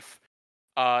safe,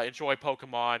 enjoy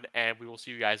Pokemon, and we will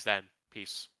see you guys then.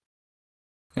 Peace.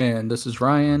 And this is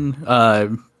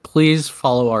Ryan. Please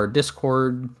follow our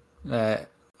Discord.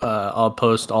 I'll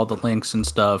post all the links and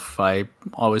stuff. I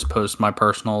always post my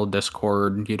personal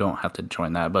Discord. You don't have to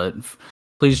join that, but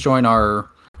please join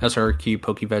our SRQ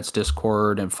PokeVets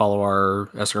Discord and follow our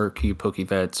SRQ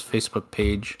PokeVets Facebook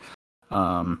page.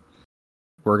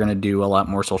 We're going to do a lot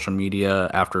more social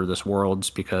media after this Worlds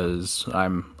because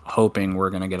I'm hoping we're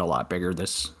going to get a lot bigger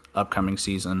this upcoming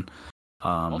season.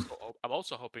 I'm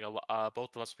also hoping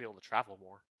both of us will be able to travel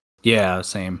more. Yeah,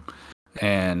 same.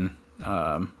 And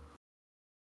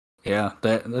yeah,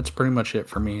 that's pretty much it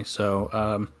for me.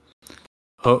 So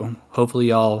hopefully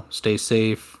y'all stay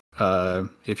safe.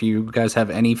 If you guys have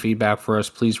any feedback for us,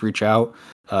 please reach out.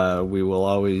 We will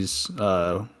always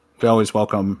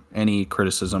welcome any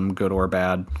criticism, good or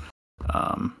bad.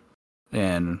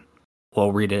 And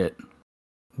we'll read it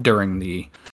during the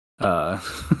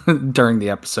during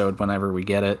the episode whenever we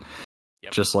get it.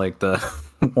 Yep. Just like the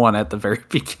one at the very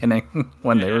beginning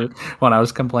when I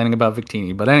was complaining about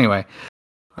Victini. But anyway,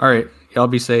 all right, y'all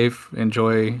be safe.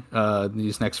 Enjoy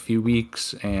these next few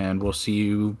weeks, and we'll see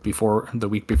you before the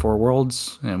week before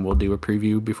Worlds, and we'll do a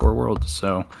preview before Worlds.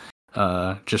 So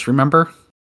just remember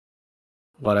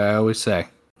what I always say: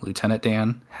 Lieutenant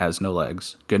Dan has no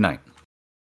legs. Good night.